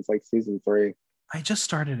Dead since like season 3. I just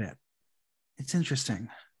started it. It's interesting.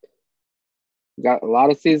 You got a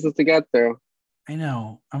lot of seasons to get through. I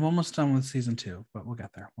know. I'm almost done with season 2, but we'll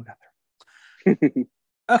get there.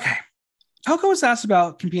 Okay. Coco was asked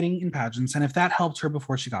about competing in pageants and if that helped her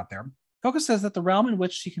before she got there. Coco says that the realm in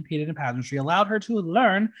which she competed in pageantry allowed her to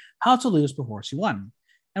learn how to lose before she won.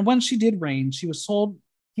 And when she did reign, she was told,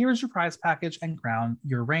 here is your prize package and crown.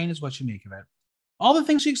 Your reign is what you make of it. All the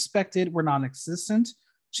things she expected were non-existent.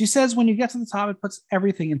 She says when you get to the top, it puts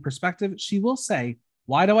everything in perspective. She will say,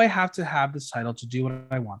 why do I have to have this title to do what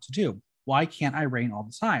I want to do? Why can't I reign all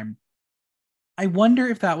the time? I wonder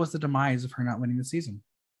if that was the demise of her not winning the season.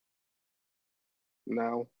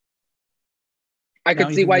 No. I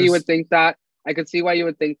could see why you would think that.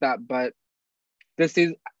 But this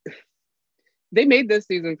is... They made this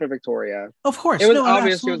season for Victoria. Of course. It was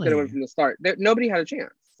obvious she was going to win from the start. Nobody had a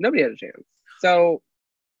chance. So,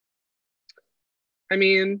 I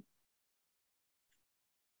mean,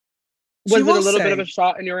 was it a little bit of a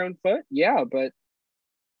shot in your own foot? Yeah, but...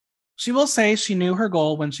 She will say she knew her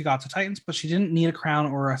goal when she got to Titans, but she didn't need a crown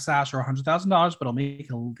or a sash or $100,000, but it'll make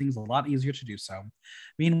things a lot easier to do so.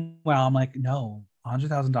 Meanwhile, I'm like, no,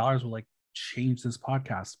 $100,000 will like change this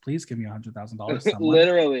podcast. Please give me $100,000.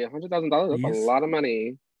 Literally, $100,000. That's a lot of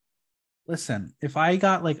money. Listen, if I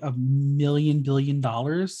got like $1 billion,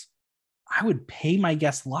 I would pay my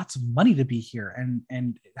guests lots of money to be here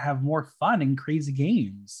and have more fun and crazy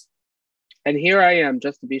games. And here I am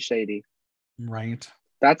just to be shady. Right.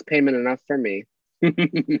 That's payment enough for me.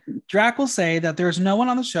 Drac will say that there's no one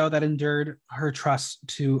on the show that endured her trust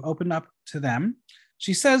to open up to them.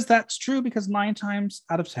 She says that's true because 9 times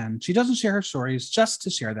out of 10, she doesn't share her stories just to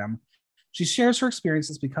share them. She shares her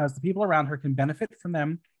experiences because the people around her can benefit from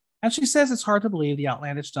them. And she says it's hard to believe the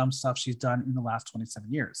outlandish, dumb stuff she's done in the last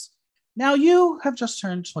 27 years. Now, you have just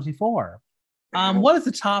turned 24. What is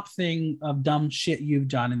the top thing of dumb shit you've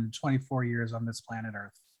done in the 24 years on this planet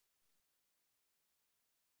Earth?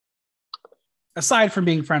 Aside from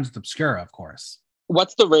being friends with Obscura, of course.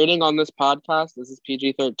 What's the rating on this podcast? Is this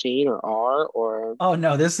PG-13 or R or? Oh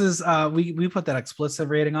no, this is we put that explicit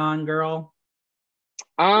rating on, girl.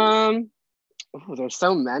 There's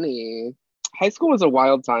so many. High school was a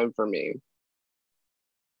wild time for me.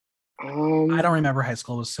 I don't remember high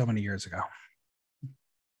school. It was so many years ago.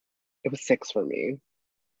 It was 6 for me.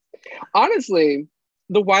 Honestly,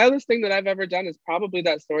 the wildest thing that I've ever done is probably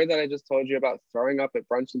that story that I just told you about throwing up at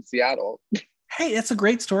brunch in Seattle. Hey, it's a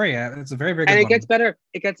great story. It's a very, very good And one. gets better.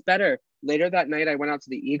 It gets better. Later that night, I went out to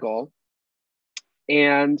the Eagle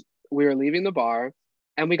and we were leaving the bar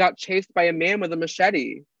and we got chased by a man with a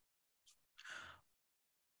machete.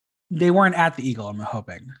 They weren't at the Eagle, I'm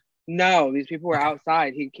hoping. No, these people were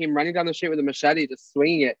outside. He came running down the street with a machete, just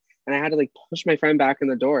swinging it. And I had to like push my friend back in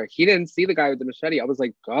the door. He didn't see the guy with the machete. I was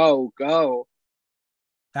like, go, go.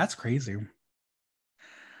 That's crazy.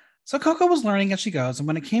 So Coco was learning as she goes. And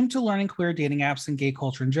when it came to learning queer dating apps and gay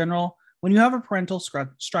culture in general, when you have a parental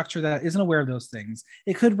structure that isn't aware of those things,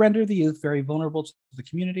 it could render the youth very vulnerable to the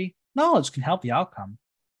community. Knowledge can help the outcome.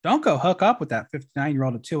 Don't go hook up with that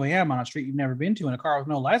 59-year-old at 2 a.m. on a street you've never been to in a car with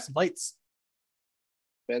no license plates.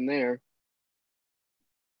 Been there.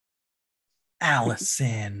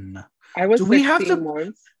 Allison. I was do we have to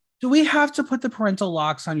once. Do we have to put the parental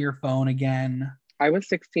locks on your phone again? I was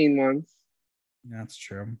 16 once. That's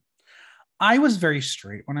true. I was very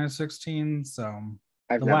straight when I was 16, so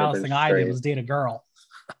the wildest thing I did was date a girl.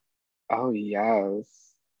 Oh, yes.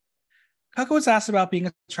 Coco was asked about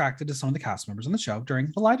being attracted to some of the cast members on the show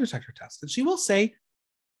during the lie detector test, and she will say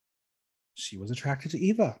she was attracted to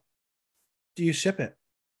Eva. Do you ship it?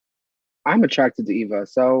 I'm attracted to Eva,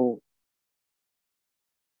 so...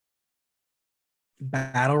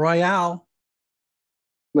 Battle Royale.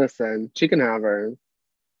 Listen, she can have her.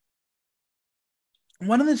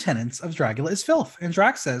 One of the tenets of Dragula is filth, and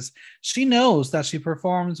Drax says she knows that she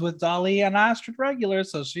performs with Dolly and Astrid regular,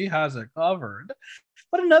 so she has it covered.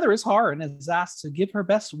 But another is hard and is asked to give her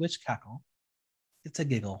best witch cackle. It's a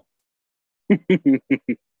giggle. At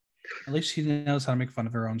least she knows how to make fun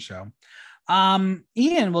of her own show.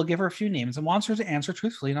 Ian will give her a few names and wants her to answer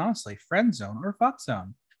truthfully and honestly, friend zone or fuck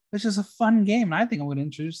zone, which is a fun game. And I think I'm going to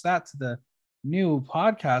introduce that to the new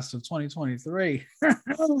podcast of 2023. I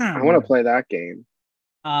want to play that game.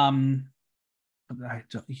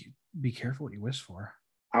 Be careful what you wish for.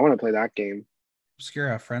 I want to play that game.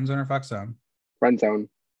 Obscura, friend zone or fuck zone? Friend zone.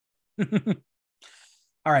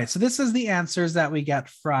 All right, so this is the answers that we get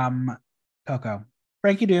from Coco.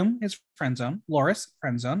 Frankie Doom is friend zone. Loris,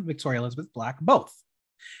 friend zone. Victoria Elizabeth Black, both.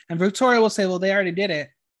 And Victoria will say, well, they already did it.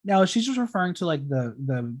 No, she's just referring to like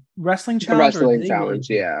the wrestling challenge. The wrestling challenge,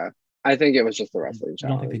 yeah. I think it was just the wrestling challenge. You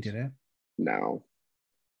don't think they did it? No.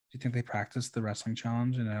 Do you think they practiced the wrestling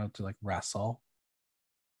challenge and how to like wrestle?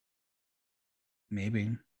 Maybe.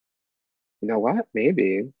 You know what?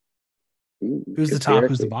 Maybe. Who's the top?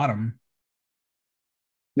 Who's the bottom?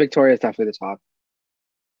 Victoria's definitely the top.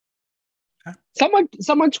 Okay.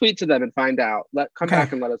 Someone tweet to them and find out. Come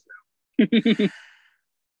back and let us know.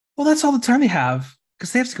 Well, that's all the time they have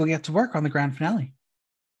because they have to go get to work on the grand finale.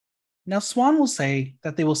 Now, Swan will say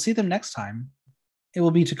that they will see them next time. It will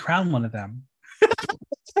be to crown one of them.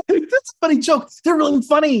 That's a funny joke. They're really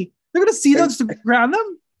funny. They're going to see those to crown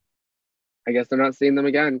them? I guess they're not seeing them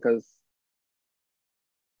again because...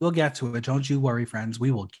 We'll get to it. Don't you worry, friends. We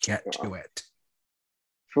will get to it.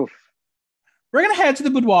 Oof. We're going to head to the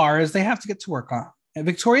boudoir as they have to get to work on. And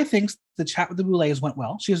Victoria thinks the chat with the Boulets went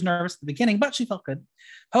well. She was nervous at the beginning, but she felt good.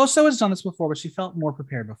 Hoso has done this before, but she felt more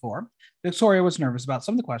prepared before. Victoria was nervous about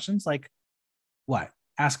some of the questions, like what?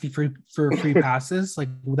 Asking for free passes? Like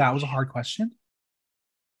that was a hard question.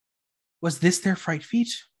 Was this their fright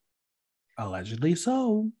feat? Allegedly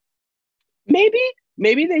so. Maybe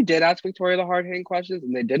they did ask Victoria the hard-hitting questions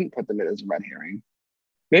and they didn't put them in as a red herring.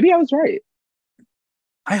 Maybe I was right.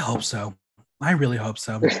 I hope so. I really hope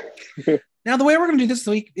so. Now, the way we're going to do this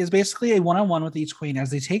week is basically a one-on-one with each queen as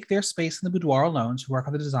they take their space in the boudoir alone to work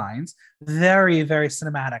on the designs. Very, very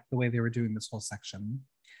cinematic the way they were doing this whole section.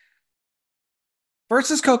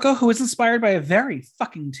 Versus Coco, who is inspired by a very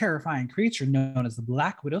fucking terrifying creature known as the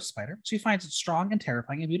Black Widow Spider. She finds it strong and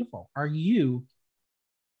terrifying and beautiful. Are you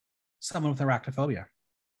someone with arachnophobia.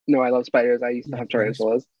 No, I love spiders. I used to You have love spiders?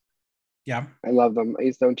 tarantulas. Yeah. I love them. I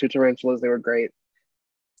used to own 2 tarantulas. They were great.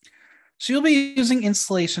 She'll be using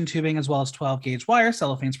insulation tubing as well as 12 gauge wire,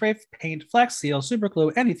 cellophane spray, paint, flex seal, super glue,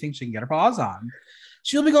 anything she can get her paws on.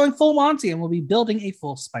 She'll be going full Monty and will be building a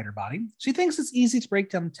full spider body. She thinks it's easy to break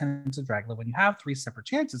down the tenets of Dragula when you have 3 separate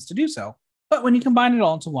chances to do so. But when you combine it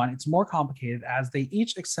all into one, it's more complicated as they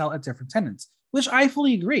each excel at different tenets, which I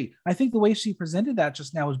fully agree. I think the way she presented that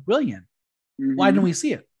just now was brilliant. Why didn't we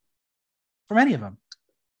see it from any of them?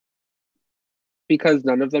 Because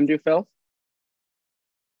none of them do filth.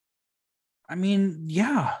 I mean,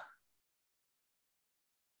 yeah.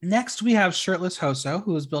 Next, we have shirtless Hoso,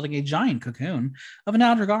 who is building a giant cocoon of an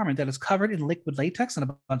outer garment that is covered in liquid latex and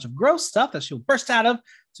a bunch of gross stuff that she'll burst out of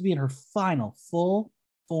to be in her final full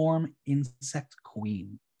form insect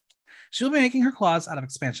queen. She'll be making her claws out of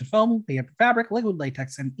expansion foam, paper fabric, liquid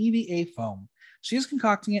latex, and EVA foam. She is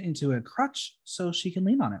concocting it into a crutch so she can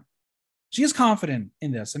lean on it. She is confident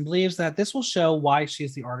in this and believes that this will show why she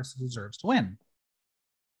is the artist who deserves to win.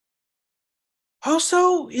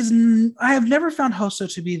 Hoso is, I have never found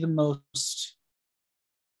Hoso to be the most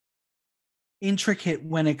intricate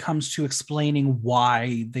when it comes to explaining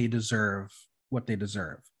why they deserve what they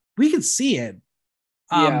deserve. We can see it,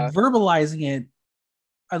 verbalizing it.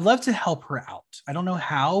 I'd love to help her out. I don't know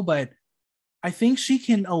how, but I think she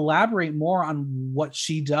can elaborate more on what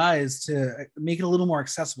she does to make it a little more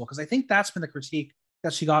accessible. Because I think that's been the critique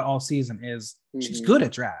that she got all season is she's good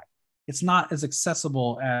at drag. It's not as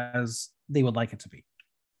accessible as they would like it to be.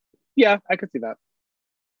 Yeah, I could see that.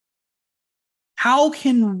 How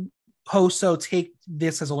can Hoso take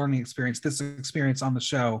this as a learning experience, this experience on the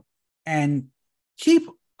show, and keep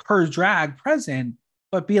her drag present,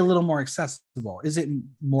 but be a little more accessible? Is it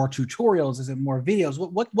more tutorials? Is it more videos?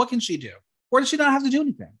 What can she do? Or does she not have to do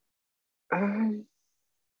anything? I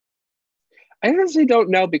honestly don't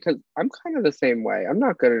know because I'm kind of the same way. I'm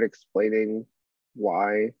not good at explaining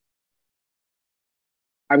why.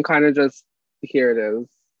 I'm kind of just, here it is.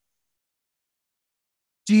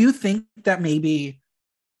 Do you think that maybe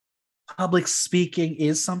public speaking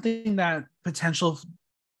is something that potential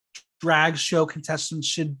drag show contestants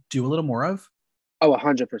should do a little more of? Oh,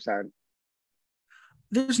 100%.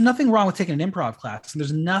 There's nothing wrong with taking an improv class, and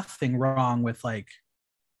there's nothing wrong with like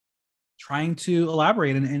trying to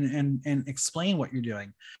elaborate and explain what you're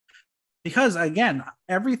doing. Because again,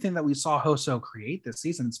 everything that we saw Hoso create this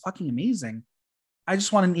season is fucking amazing. I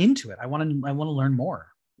just want an into it. I want to learn more.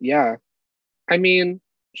 Yeah. I mean,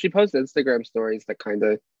 she posts Instagram stories that kind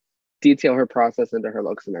of detail her process into her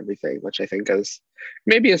looks and everything, which I think is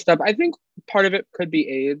maybe a step. I think part of it could be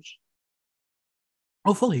age.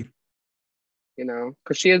 Oh, fully. You know,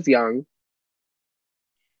 because she is young.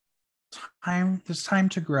 There's time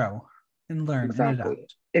to grow and learn and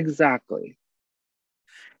adapt. Exactly.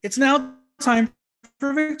 It's now time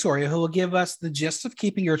for Victoria, who will give us the gist of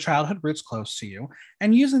keeping your childhood roots close to you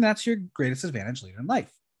and using that to your greatest advantage later in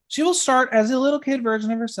life. She will start as a little kid version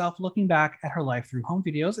of herself, looking back at her life through home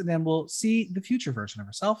videos, and then we'll see the future version of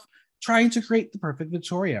herself, trying to create the perfect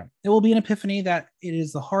Victoria. It will be an epiphany that it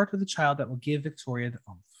is the heart of the child that will give Victoria the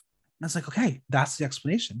oomph. And it's like, okay, that's the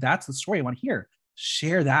explanation. That's the story I want to hear.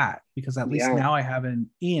 Share that, because at least now I have an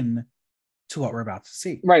in to what we're about to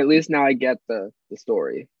see. Right, at least now I get the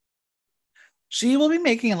story. She will be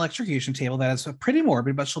making an electrocution table that is pretty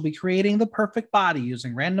morbid, but she'll be creating the perfect body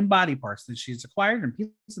using random body parts that she's acquired and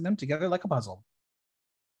piecing them together like a puzzle.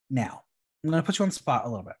 Now, I'm going to put you on the spot a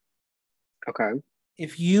little bit. Okay.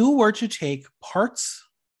 If you were to take parts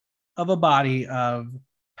of a body of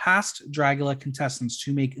past Dragula contestants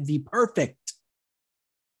to make the perfect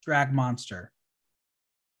drag monster,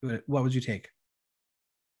 what would you take?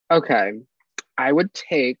 Okay. I would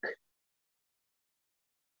take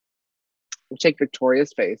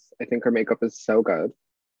Victoria's face. I think her makeup is so good.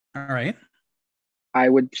 All right. I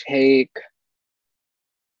would take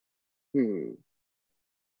Can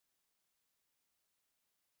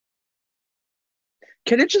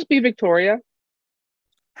it just be Victoria?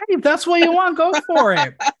 Hey, if that's what you want, go for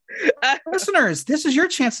it. Listeners, this is your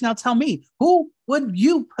chance to now tell me, who would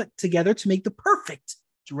you put together to make the perfect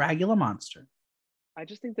Dragula monster? I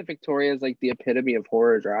just think that Victoria is like the epitome of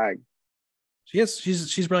horror drag. She is.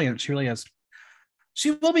 She's brilliant. She really is.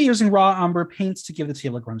 She will be using raw umber paints to give the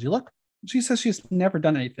table a grungy look. She says she's never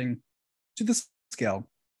done anything to this scale.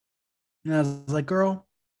 And I was like, girl,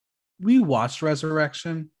 we watched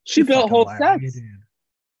Resurrection. She built whole sets. You did.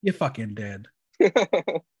 You fucking did.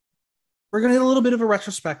 We're going to get a little bit of a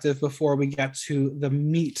retrospective before we get to the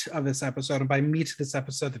meat of this episode. And by meat of this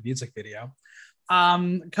episode, the music video.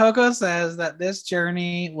 Coco says that this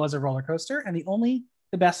journey was a roller coaster, and the only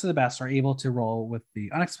The best of the best are able to roll with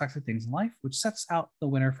the unexpected things in life, which sets out the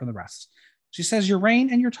winner from the rest. She says your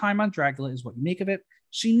reign and your time on Dragula is what you make of it.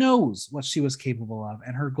 She knows what she was capable of,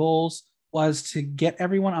 and her goals was to get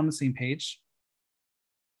everyone on the same page.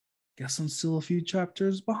 Guess I'm still a few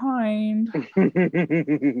chapters behind.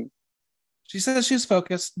 She says she's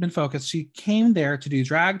been focused. She came there to do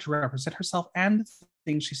drag, to represent herself and the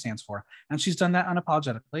things she stands for. And she's done that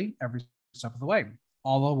unapologetically every step of the way.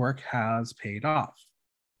 All the work has paid off.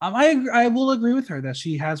 I will agree with her that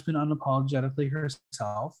she has been unapologetically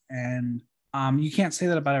herself. And you can't say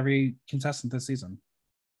that about every contestant this season.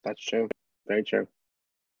 That's true. Very true.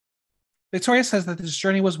 Victoria says that this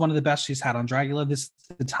journey was one of the best she's had on Dragula. This is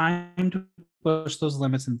the time to push those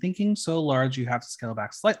limits in thinking so large you have to scale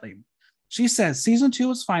back slightly. She says season 2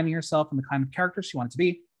 was finding herself and the kind of character she wanted to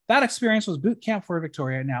be. That experience was boot camp for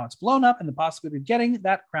Victoria. Now it's blown up, and the possibility of getting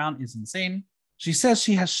that crown is insane. She says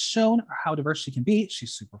she has shown how diverse she can be.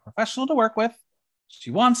 She's super professional to work with. She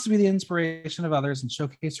wants to be the inspiration of others and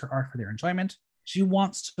showcase her art for their enjoyment. She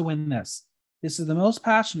wants to win this. This is the most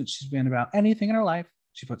passionate she's been about anything in her life.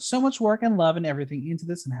 She put so much work and love and everything into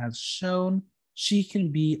this and has shown she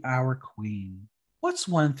can be our queen. What's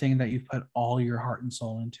one thing that you've put all your heart and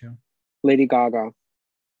soul into? Lady Gaga.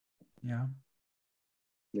 Yeah.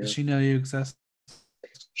 Does she know you exist?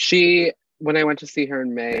 She, when I went to see her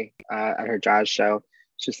in May at her jazz show,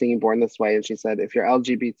 she was singing Born This Way, and she said, if you're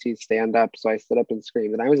LGBT, stand up. So I stood up and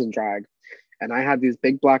screamed, and I was in drag, and I had these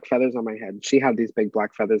big black feathers on my head. She had these big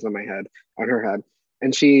black feathers on her head.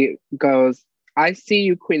 And she goes, I see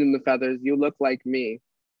you, Queen in the Feathers. You look like me.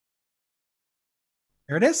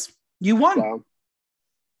 There it is. You won. So,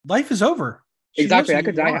 life is over. She exactly. I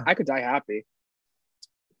could die. I could die happy.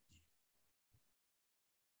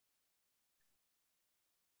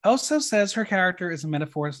 Also says her character is a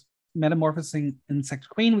metamorphosing insect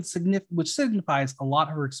queen, which signifies a lot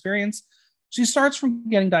of her experience. She starts from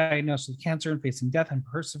getting diagnosed with cancer and facing death and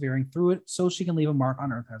persevering through it so she can leave a mark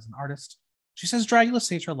on Earth as an artist. She says Dragula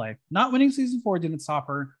saved her life. Not winning season 4 didn't stop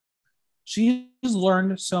her. She has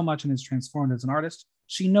learned so much and is transformed as an artist.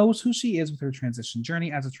 She knows who she is with her transition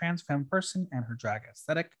journey as a trans femme person and her drag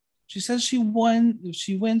aesthetic. She says she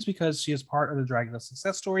wins because she is part of the Dragula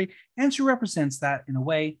success story, and she represents that in a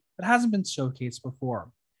way that hasn't been showcased before.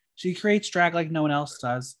 She creates drag like no one else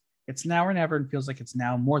does. It's now or never and feels like it's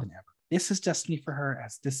now more than ever. This is destiny for her,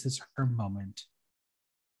 as this is her moment.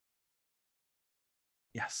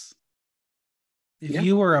 Yes. If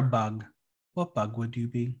you were a bug, what bug would you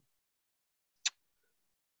be?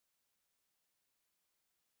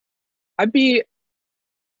 I'd be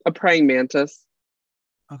a praying mantis.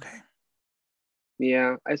 Okay.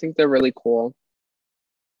 Yeah, I think they're really cool.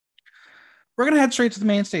 We're going to head straight to the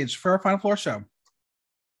main stage for our final floor show.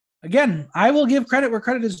 Again, I will give credit where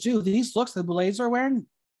credit is due. These looks the Boulets are wearing,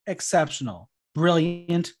 exceptional,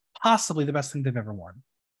 brilliant, possibly the best thing they've ever worn.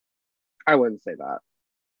 I wouldn't say that.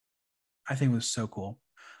 I think it was so cool.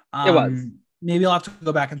 It was. Maybe I'll have to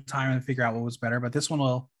go back in time and figure out what was better, but this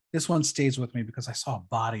one stays with me because I saw a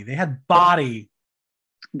body. They had body.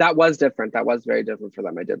 That was different. That was very different for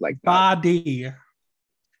them. I did like that. Body.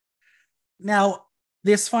 Now,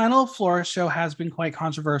 this final floor show has been quite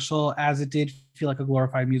controversial, as it did feel like a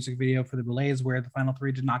glorified music video for the Boulets, where the final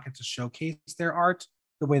 3 did not get to showcase their art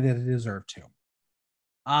the way that it deserved to.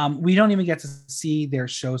 We don't even get to see their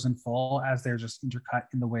shows in full, as they're just intercut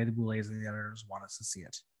in the way the Boulets and the editors want us to see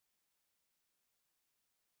it.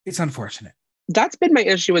 It's unfortunate. That's been my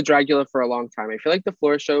issue with Dragula for a long time. I feel like the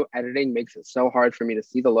floor show editing makes it so hard for me to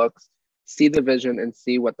see the looks, see the vision, and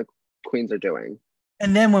see what the queens are doing.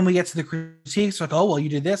 And then when we get to the critiques, like, oh, well, you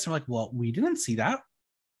did this. I'm like, well, we didn't see that.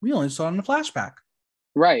 We only saw it in the flashback.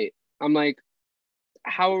 Right. I'm like,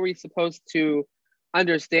 how are we supposed to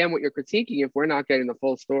understand what you're critiquing if we're not getting the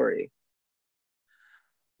full story?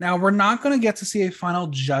 Now, we're not going to get to see a final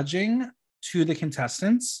judging to the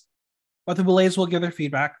contestants, but the Boulets will give their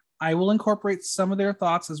feedback. I will incorporate some of their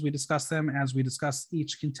thoughts as we discuss them, as we discuss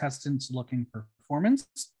each contestant's looking performance.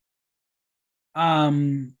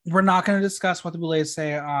 We're not going to discuss what the Boulets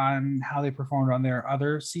say on how they performed on their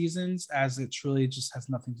other seasons, as it truly just has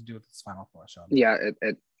nothing to do with this final floor show. Yeah,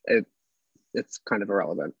 it's kind of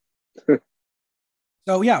irrelevant.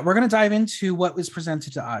 So yeah, we're going to dive into what was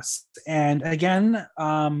presented to us, and again,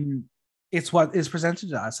 it's what is presented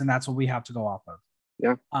to us, and that's what we have to go off of.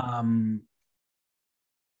 Yeah.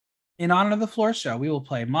 In honor of the floor show, we will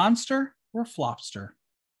play Monster or Flopster.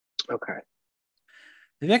 Okay.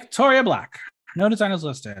 Victoria Black. No designers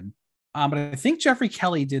listed. But I think Jeffrey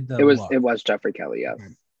Kelly did the It was Jeffrey Kelly, yes.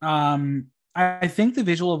 I think the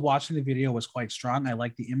visual of watching the video was quite strong. I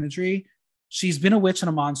like the imagery. she's been a witch and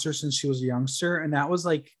a monster since she was a youngster, and that was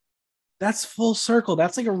like, that's full circle.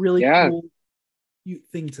 That's like a really Yeah. cool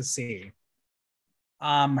thing to see.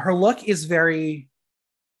 Her look is very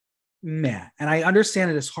meh, and I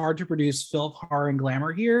understand it is hard to produce filth, horror, and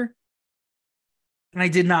glamour here. And I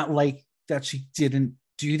did not like that she didn't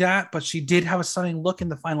do that, but she did have a stunning look in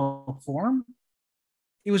the final form.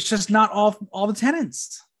 It was just not all the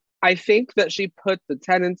tenants. I think that she put the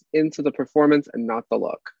tenants into the performance and not the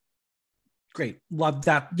look. Great. Love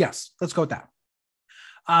that. Yes, let's go with that.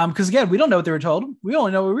 Because again, we don't know what they were told. We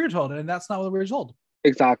only know what we were told, and that's not what we were told.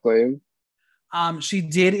 Exactly. She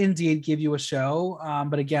did indeed give you a show,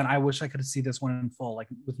 but again, I wish I could see this one in full, like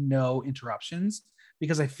with no interruptions,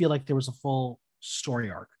 because I feel like there was a full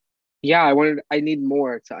story arc. Yeah, I need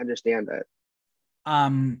more to understand it.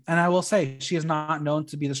 And I will say, she is not known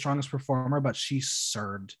to be the strongest performer, but she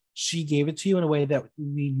served. She gave it to you in a way that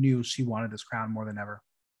we knew she wanted this crown more than ever.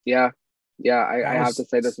 Yeah. I have to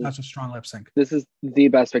say this is such a strong lip sync. This is the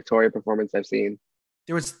best Victoria performance I've seen.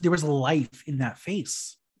 There was life in that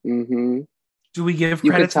face. Mm-hmm. Do we give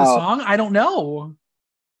credit to the song? I don't know.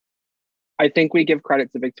 I think we give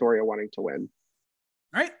credit to Victoria wanting to win.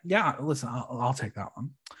 Right? Yeah. Listen, I'll take that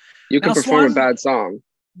one. You can perform a bad song.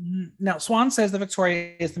 Now, Swan says that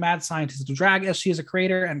Victoria is the mad scientist of drag, as she is a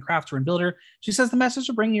creator and crafter and builder. She says the message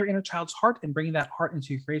of bringing your inner child's heart and bringing that heart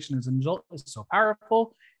into your creation as an adult is so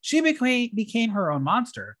powerful. She became her own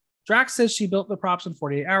monster. Drax says she built the props in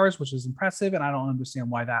 48 hours, which is impressive, and I don't understand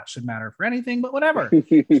why that should matter for anything, but whatever.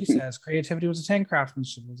 She says creativity was a 10,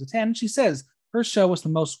 craftsmanship was a 10. She says her show was the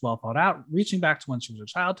most well thought out, reaching back to when she was a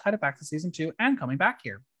child, tied it back to season 2, and coming back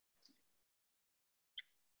here.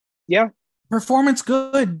 Yeah. Performance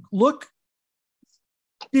good. Look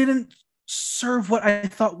didn't serve what I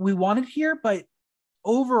thought we wanted here, but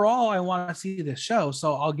overall, I want to see this show,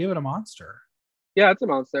 so I'll give it a monster. Yeah, it's a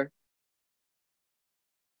monster.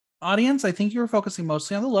 Audience, I think you were focusing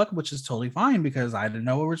mostly on the look, which is totally fine because I didn't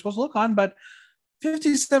know what we were supposed to look on, but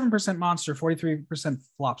 57% monster, 43%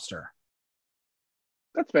 flopster.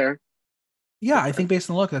 That's fair. Yeah, I think based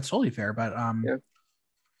on the look, that's totally fair, but yeah.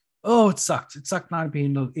 Oh, it sucked. It sucked not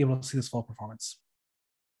being able to see this full performance.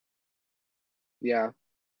 Yeah.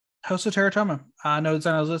 Hoso Teratoma. No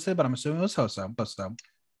design was listed, but I'm assuming it was Hoso.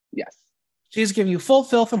 Yes. She's giving you full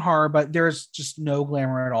filth and horror, but there's just no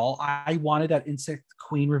glamour at all. I wanted that Insect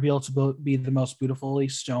Queen reveal to be the most beautifully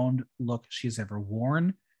stoned look she's ever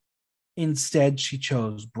worn. Instead, she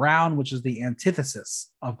chose brown, which is the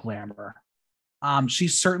antithesis of glamour. She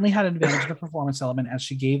certainly had an advantage of the performance element as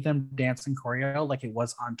she gave them dancing choreo like it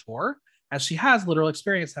was on tour, as she has literal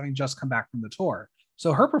experience having just come back from the tour.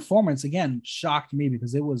 So her performance again shocked me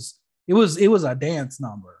because it was a dance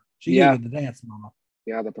number. She gave you the dance number.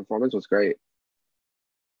 Yeah, the performance was great.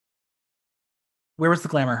 Where was the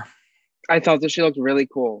glamour? I thought that she looked really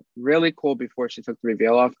cool before she took the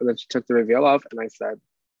reveal off, and then she took the reveal off, and I said,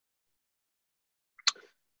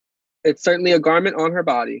 it's certainly a garment on her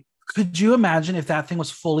body. Could you imagine if that thing was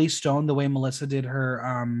fully stoned the way Melissa did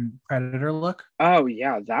her Predator look? Oh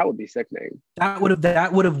yeah, that would be sickening. That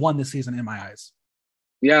would have won the season in my eyes.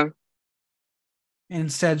 Yeah.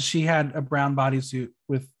 Instead, she had a brown bodysuit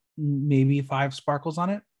with maybe 5 sparkles on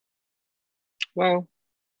it. Well,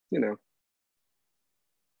 you know.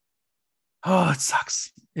 Oh, it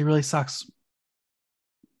sucks. It really sucks.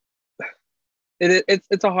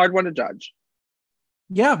 It's a hard one to judge.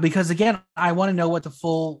 Yeah, because again, I want to know what the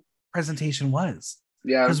full presentation was.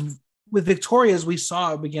 Yeah. Because with Victoria's, we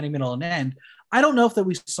saw a beginning, middle, and end. I don't know if that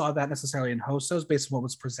we saw that necessarily in Hoso's based on what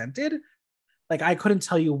was presented. Like, I couldn't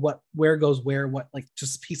tell you where goes where, what, like,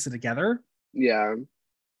 just piece it together. Yeah.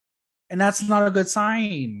 And that's not a good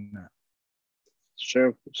sign. It's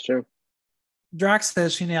true. Drax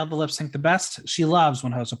says she nailed the lip sync the best. She loves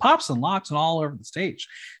when Hoso pops and locks and all over the stage.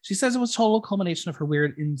 She says it was total culmination of her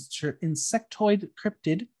weird insectoid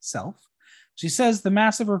cryptid self. She says the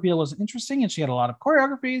massive reveal was interesting and she had a lot of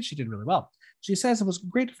choreography. She did really well. She says it was a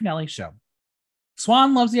great finale show.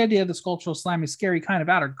 Swan loves the idea of the sculptural, slimy, scary kind of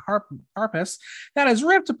outer carapace that is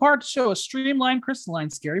ripped apart to show a streamlined, crystalline,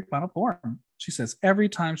 scary final form. She says every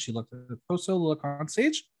time she looked at the Hoso look on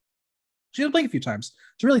stage, she had to blink a few times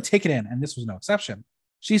to really take it in, and this was no exception.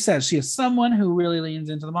 She says she is someone who really leans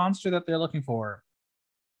into the monster that they're looking for.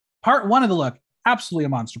 Part 1 of the look, absolutely a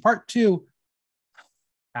monster. Part 2,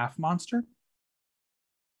 half monster.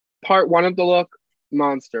 Part 1 of the look,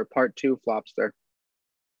 monster. Part 2, flopster.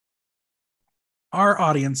 Our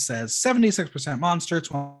audience says 76% monster,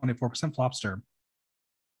 24% flopster.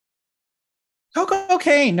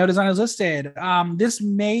 Okay, no design is listed. This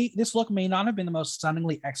look may not have been the most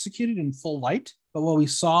stunningly executed in full light, but what we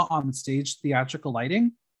saw on the stage theatrical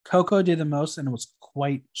lighting Coco did the most, and it was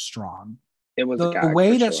quite strong. It was a The gag for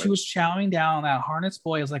way that she sure. was chowing down on that harness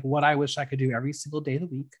boy is like what I wish I could do every single day of the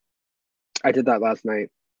week. I did that last night.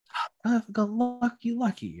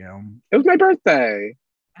 Lucky you. It was my birthday.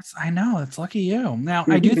 I know, it's lucky you. Now,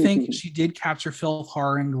 I do think she did capture filth,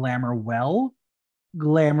 horror, and glamour well.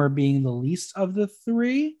 Glamour being the least of the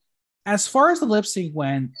three. As far as the lip sync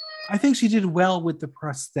went, I think she did well with the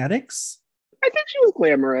prosthetics. I think she was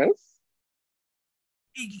glamorous.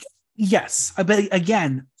 Yes, but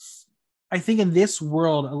again, I think in this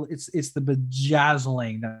world, it's the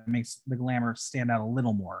bejazzling that makes the glamour stand out a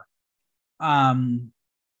little more.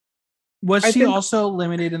 Was she also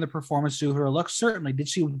limited in the performance due to her look? Certainly. Did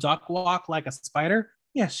she duck walk like a spider?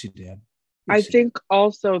 Yes, she did. I think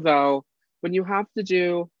also, though, when you have to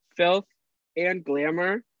do filth and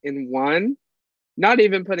glamour in one, not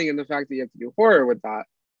even putting in the fact that you have to do horror with that,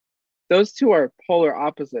 those two are polar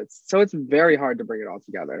opposites. So it's very hard to bring it all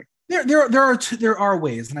together. There are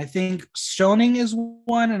ways, and I think stoning is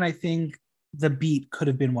one, and I think the beat could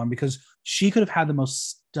have been one because she could have had the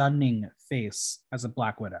most stunning face as a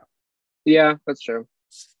Black Widow. Yeah, that's true.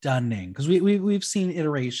 Stunning, because we've seen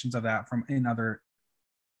iterations of that from in other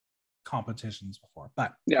competitions before.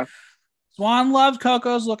 But yeah, Swan loved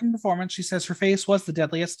Coco's look and performance. She says her face was the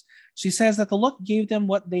deadliest. She says that the look gave them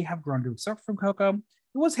what they have grown to accept from Coco.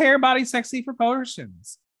 It was hair, body, sexy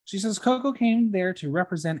proportions. She says Coco came there to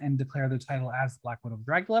represent and declare the title as Black Widow of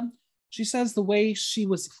Dragula. She says the way she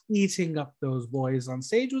was eating up those boys on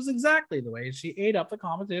stage was exactly the way she ate up the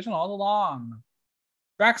competition all along.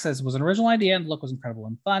 Drax says it was an original idea and the look was incredible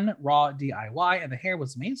and fun, raw DIY, and the hair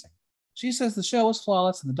was amazing. She says the show was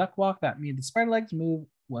flawless and the duck walk that made the spider legs move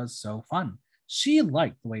was so fun. She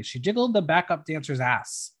liked the way she jiggled the backup dancer's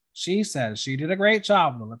ass. She says she did a great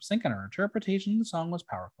job with the lip sync and her interpretation of the song was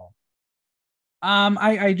powerful.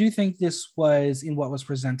 I do think this was, in what was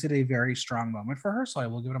presented, a very strong moment for her, so I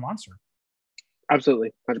will give it a monster.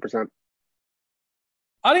 Absolutely, 100%.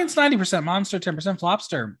 Audience 90% monster, 10%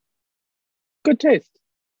 flopster. Good taste.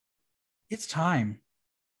 It's time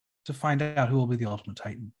to find out who will be the Ultimate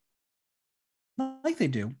Titan. Like they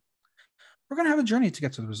do, we're going to have a journey to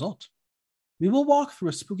get to the result. We will walk through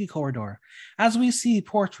a spooky corridor as we see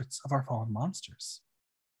portraits of our fallen monsters.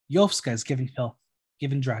 Yovska is giving filth,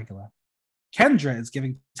 giving Dragula. Kendra is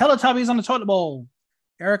giving Teletubbies on the toilet bowl.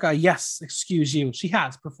 Erica, yes, excuse you. She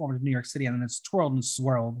has performed in New York City and it's twirled and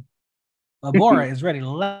swirled. Labora is ready to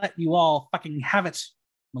let you all fucking have it.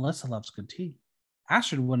 Melissa loves good tea.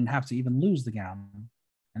 Astrid wouldn't have to even lose the gown.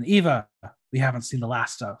 And Eva, we haven't seen the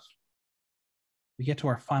last of. We get to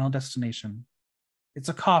our final destination. It's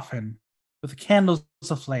a coffin with candles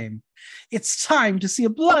aflame. It's time to see a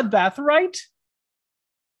bloodbath, right?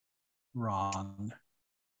 Wrong.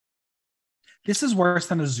 This is worse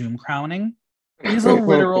than a Zoom crowning. It is a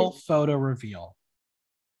literal photo reveal.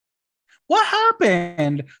 What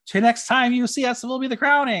happened to next time you see us will be the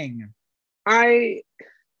crowning? I'd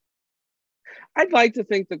like to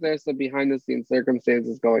think that there's some behind the scenes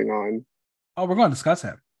circumstances going on. Oh, we're going to discuss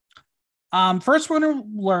it. First, we're going to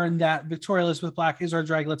learn that Victoria Elizabeth Black is our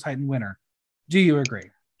Dragula Titan winner. Do you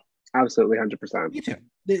agree? Absolutely, 100%. Me too.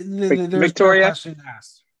 There's no question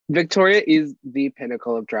asked. Victoria is the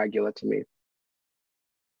pinnacle of Dragula to me.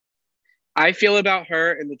 I feel about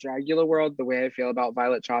her in the Dragula world the way I feel about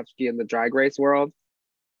Violet Chachki in the Drag Race world.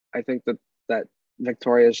 I think that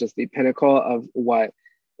Victoria is just the pinnacle of what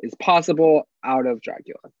is possible out of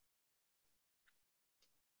Dragula.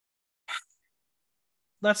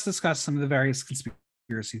 Let's discuss some of the various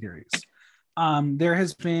conspiracy theories. There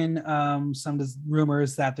has been some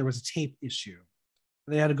rumors that there was a tape issue.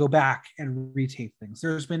 They had to go back and retape things.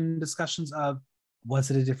 There's been discussions of,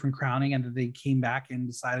 was it a different crowning? And they came back and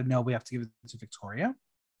decided, no, we have to give it to Victoria.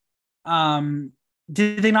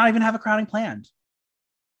 Did they not even have a crowning planned?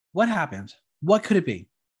 What happened? What could it be?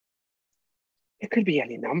 It could be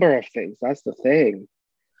any number of things. That's the thing.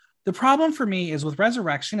 The problem for me is with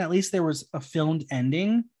Resurrection, at least there was a filmed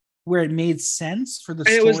ending where it made sense for the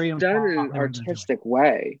story. It was done in an artistic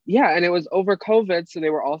way. Yeah, and it was over COVID, so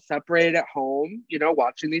they were all separated at home,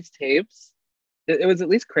 watching these tapes. It was at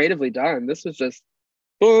least creatively done. This was just,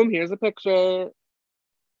 boom, here's a picture.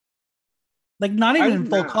 Like, not even in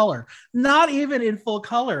full color. Not even in full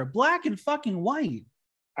color. Black and fucking white.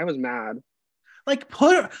 I was mad.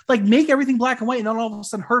 Make everything black and white, and then all of a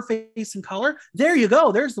sudden her face in color. There you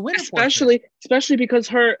go. There's the winner. Especially because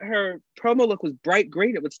her promo look was bright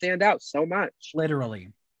green. It would stand out so much. Literally.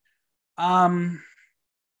 And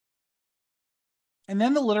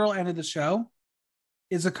then the literal end of the show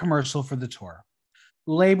is a commercial for the tour.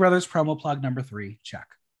 Lay Brothers promo plug number 3. Check.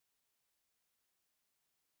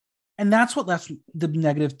 And that's what left the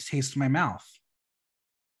negative taste in my mouth.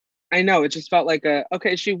 I know, it just felt like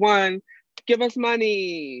okay, she won. Give us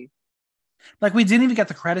money. Like we didn't even get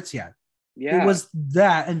the credits yet. It Yeah. was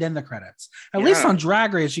that and then the credits. At least on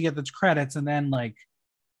Drag Race, you get the credits and then like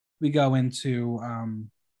we go into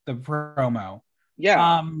the promo.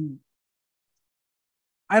 Yeah.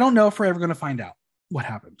 I don't know if we're ever going to find out what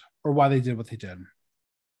happened or why they did what they did.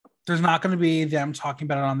 There's not going to be them talking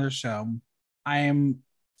about it on their show. I am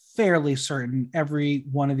fairly certain every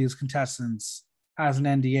one of these contestants has an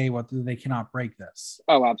NDA what they cannot break this.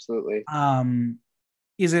 Oh, absolutely.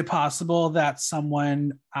 Is it possible that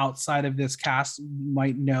someone outside of this cast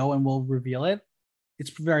might know and will reveal it?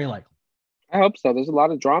 It's very likely. I hope so. There's a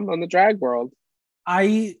lot of drama in the drag world.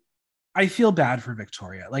 I feel bad for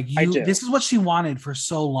Victoria. Like this is what she wanted for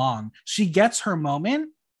so long. She gets her moment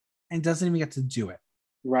and doesn't even get to do it.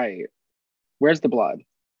 Right. Where's the blood?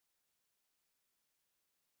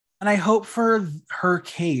 And I hope for her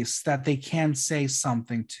case that they can say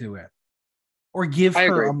something to it or give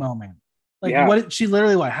her a moment. Like she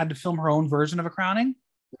literally had to film her own version of a crowning.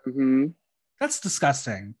 Mm-hmm. That's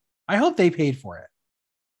disgusting. I hope they paid for it.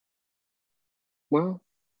 Well,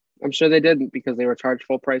 I'm sure they didn't because they were charged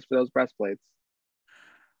full price for those breastplates.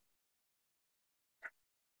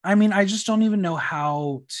 I mean, I just don't even know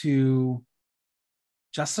how to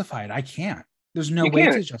justify it. I can't. There's no way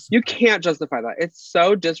to justify it. You can't justify that. It's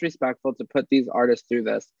so disrespectful to put these artists through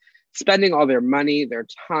this, spending all their money, their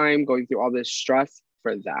time, going through all this stress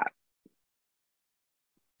for that.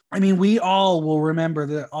 I mean, we all will remember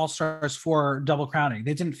the All Stars 4 double crowning.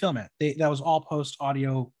 They didn't film it. That was all post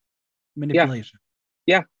audio manipulation.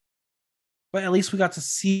 Yeah. But at least we got to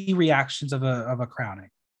see reactions of a crowning.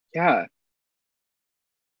 Yeah.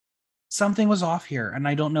 Something was off here, and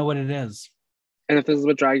I don't know what it is. And if this is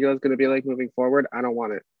what Dragula is going to be like moving forward, I don't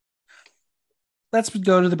want it. Let's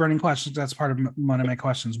go to the burning questions. That's part of one of my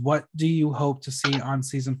questions. What do you hope to see on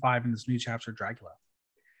season 5 in this new chapter of Dragula?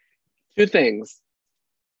 2 things.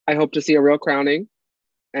 I hope to see a real crowning,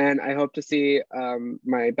 and I hope to see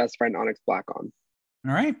my best friend Onyx Black on.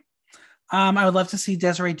 All right. I would love to see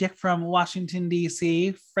Desiree Dick from Washington,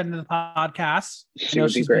 D.C., friend of the podcast. She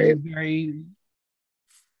would be great.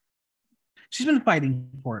 She's been fighting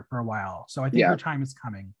for it for a while, so I think her time is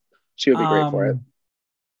coming. She would be great for it.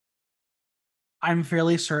 I'm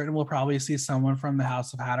fairly certain we'll probably see someone from the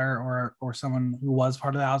House of Hatter or someone who was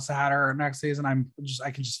part of the House of Hatter next season.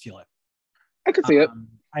 I can just feel it. I could see it.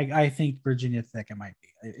 I think Virginia Thick it might be.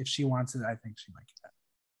 If she wants it, I think she might get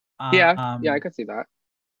it. Yeah, I could see that.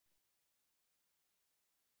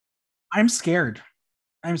 I'm scared.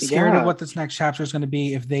 I'm scared of what this next chapter is going to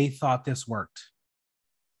be if they thought this worked.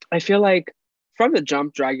 I feel like from the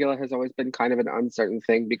jump, Dragula has always been kind of an uncertain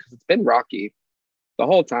thing because it's been rocky the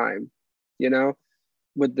whole time, you know,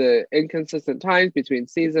 with the inconsistent times between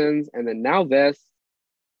seasons. And then now this,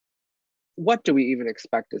 what do we even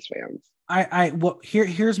expect as fans?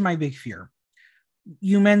 Here's my big fear.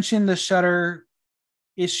 You mentioned the Shudder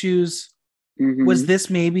issues. Mm-hmm. Was this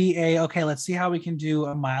maybe okay, let's see how we can do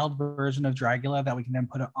a mild version of Dragula that we can then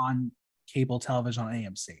put it on cable television on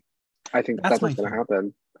AMC? I think that's what's going to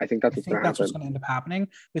happen. I think that's what's going to end up happening,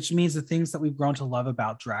 which means the things that we've grown to love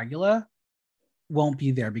about Dragula won't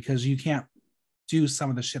be there because you can't do some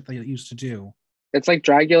of the shit that you used to do. It's like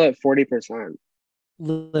Dragula at 40%.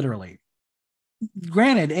 Literally.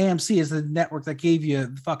 Granted, AMC is the network that gave you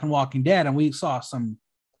the fucking Walking Dead, and we saw some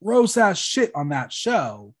gross ass shit on that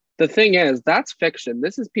show. The thing is, that's fiction.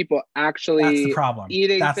 This is people actually that's the problem.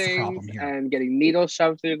 Eating that's things the problem here. And getting needles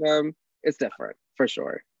shoved through them. It's different, for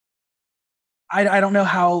sure. I don't know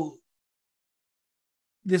how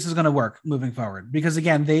this is going to work moving forward because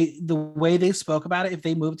again, the way they spoke about it, if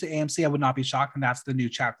they moved to AMC, I would not be shocked, and that's the new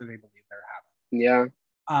chapter they believe they're having. Yeah.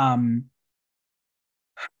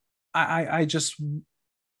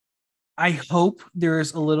 I hope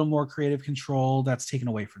there's a little more creative control that's taken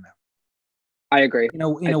away from them. I agree. In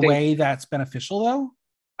a way that's beneficial, though.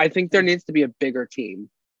 I think there needs to be a bigger team.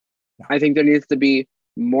 Yeah. I think there needs to be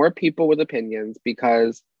more people with opinions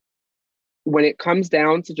because when it comes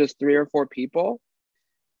down to just 3 or 4 people,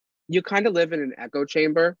 you kind of live in an echo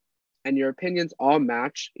chamber and your opinions all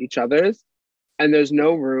match each other's. And there's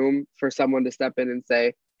no room for someone to step in and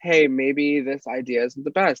say, hey, maybe this idea isn't the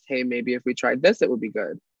best. Hey, maybe if we tried this, it would be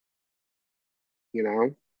good. You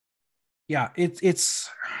know? Yeah, it's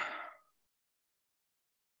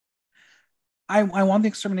I want the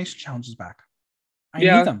extermination challenges back. I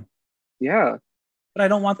need them. Yeah. But I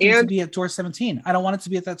don't want them to be at door 17. I don't want it to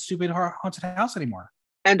be at that stupid haunted house anymore.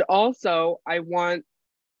 And also, I want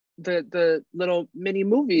the little mini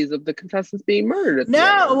movies of the contestants being murdered at the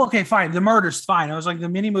end. No, okay, fine. The murder's fine. I was like the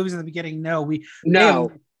mini movies at the beginning. No,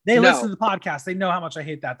 No, they listen no, to the podcast. They know how much I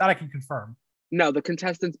hate that. That I can confirm. no, the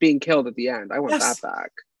contestants being killed at the end. I want that Yes,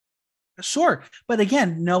 back. sure. But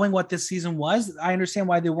again, knowing what this season was, I understand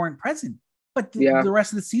why they weren't present. But Yeah. the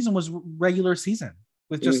rest of the season was regular season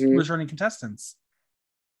with just returning contestants.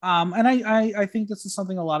 And I think this is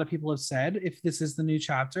something a lot of people have said. If this is the new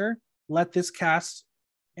chapter, let this cast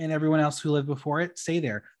and everyone else who lived before it stay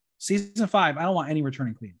there. Season 5, I don't want any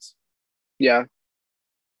returning queens. Yeah,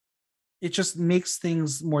 It just makes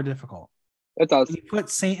things more difficult. it does. When you put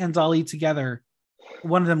Saint and Dali together,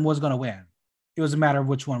 one of them was going to win. It was a matter of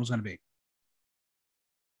which one was going to be.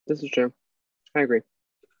 This is true. I agree.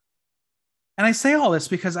 And I say all this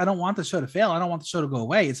because I don't want the show to fail. I don't want the show to go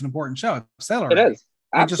away. It's an important show. I've said already. It is.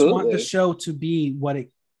 Absolutely. I just want the show to be what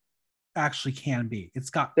it actually can be. It's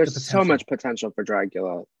got there's so much potential for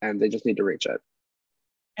Dragula, and they just need to reach it.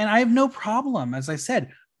 And I have no problem, as I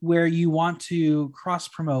said, where you want to cross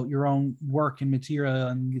promote your own work and material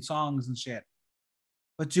and songs and shit,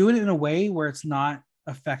 but do it in a way where it's not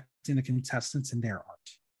affecting the contestants and their art.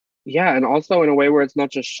 Yeah, and also in a way where it's not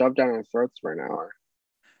just shoved down our throats for an hour.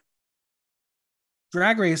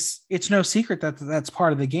 Drag Race, it's no secret that that's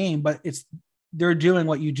part of the game, but they're doing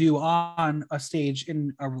what you do on a stage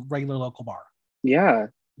in a regular local bar. Yeah.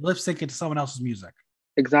 Lip sync it to someone else's music.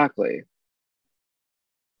 Exactly.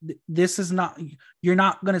 This is not, you're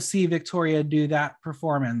not going to see Victoria do that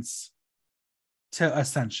performance to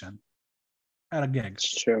Ascension at a gig.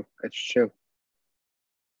 It's true. It's true.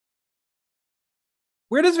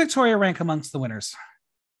 Where does Victoria rank amongst the winners?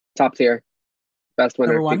 Top tier. Best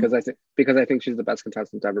winner because I think she's the best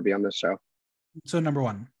contestant to ever be on this show. So number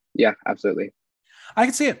 1. Yeah, absolutely. I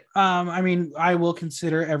can see it. I mean, I will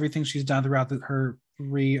consider everything she's done throughout her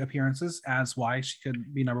 3 appearances as why she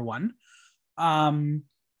could be number 1.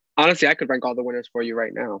 Honestly, I could rank all the winners for you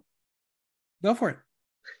right now. Go for it.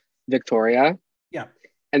 Victoria. Yeah.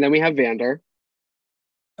 And then we have Vander.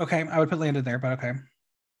 Okay, I would put Landon there, but okay.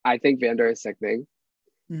 I think Vander is sickening.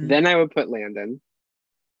 Mm-hmm. Then I would put Landon.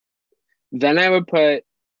 Then I would put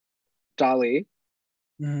Dali.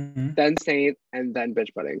 Mm-hmm. Then Saint, and then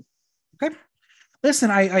Bitch Pudding. Okay.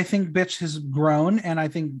 Listen, I think Bitch has grown, and I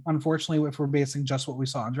think, unfortunately, if we're basing just what we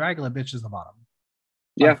saw on Dragula, Bitch is the bottom.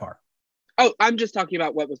 By far. Oh, I'm just talking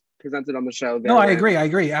about what was presented on the show. No, I agree.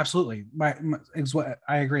 Absolutely.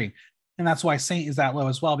 I agree. And that's why Saint is that low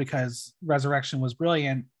as well, because Resurrection was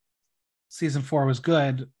brilliant. Season 4 was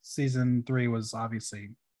good. Season 3 was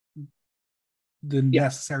obviously the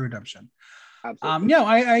necessary redemption. Absolutely. No,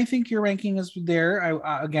 I think your ranking is there.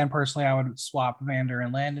 Again, personally, I would swap Vander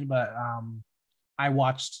and Landon, but I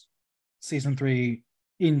watched season 3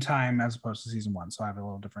 in time as opposed to season 1, so I have a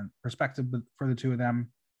little different perspective for the two of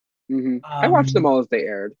them. Mm-hmm. I watched them all as they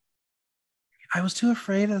aired. I was too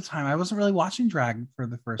afraid at the time. I wasn't really watching drag for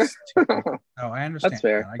the first 2. So I understand. That's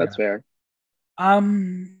fair. That's fair.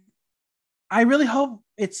 I really hope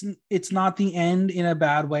it's not the end in a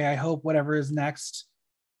bad way. I hope whatever is next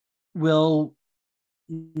will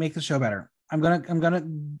make the show better. I'm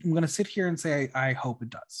gonna sit here and say I hope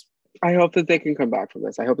it does. I hope that they can come back from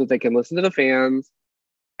this. I hope that they can listen to the fans.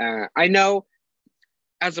 I know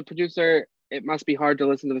as a producer, it must be hard to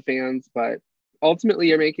listen to the fans, but ultimately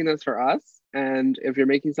you're making this for us. And if you're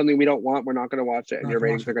making something we don't want, we're not going to watch it, and your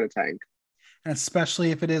ratings are going to tank. And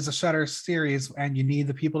especially if it is a Shudder series and you need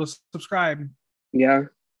the people to subscribe. Yeah.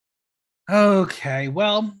 Okay.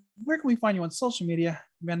 Well, where can we find you on social media,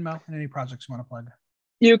 Venmo, and any projects you want to plug?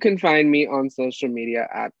 You can find me on social media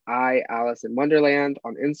at @AllisonWonderland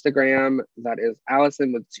on Instagram. That is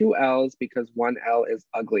Allison with 2 L's because 1 L is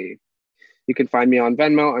ugly. You can find me on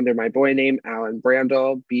Venmo under my boy name, Alan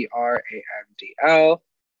Brandel, BRANDL.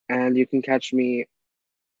 And you can catch me.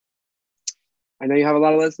 I know you have a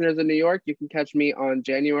lot of listeners in New York. You can catch me on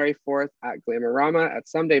January 4th at Glamorama at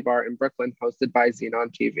Someday Bar in Brooklyn, hosted by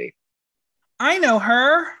Xenon TV. I know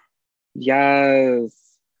her. Yes.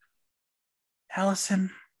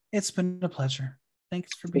 Allison, it's been a pleasure.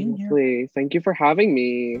 Thanks for being here. Thank you for having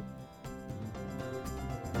me.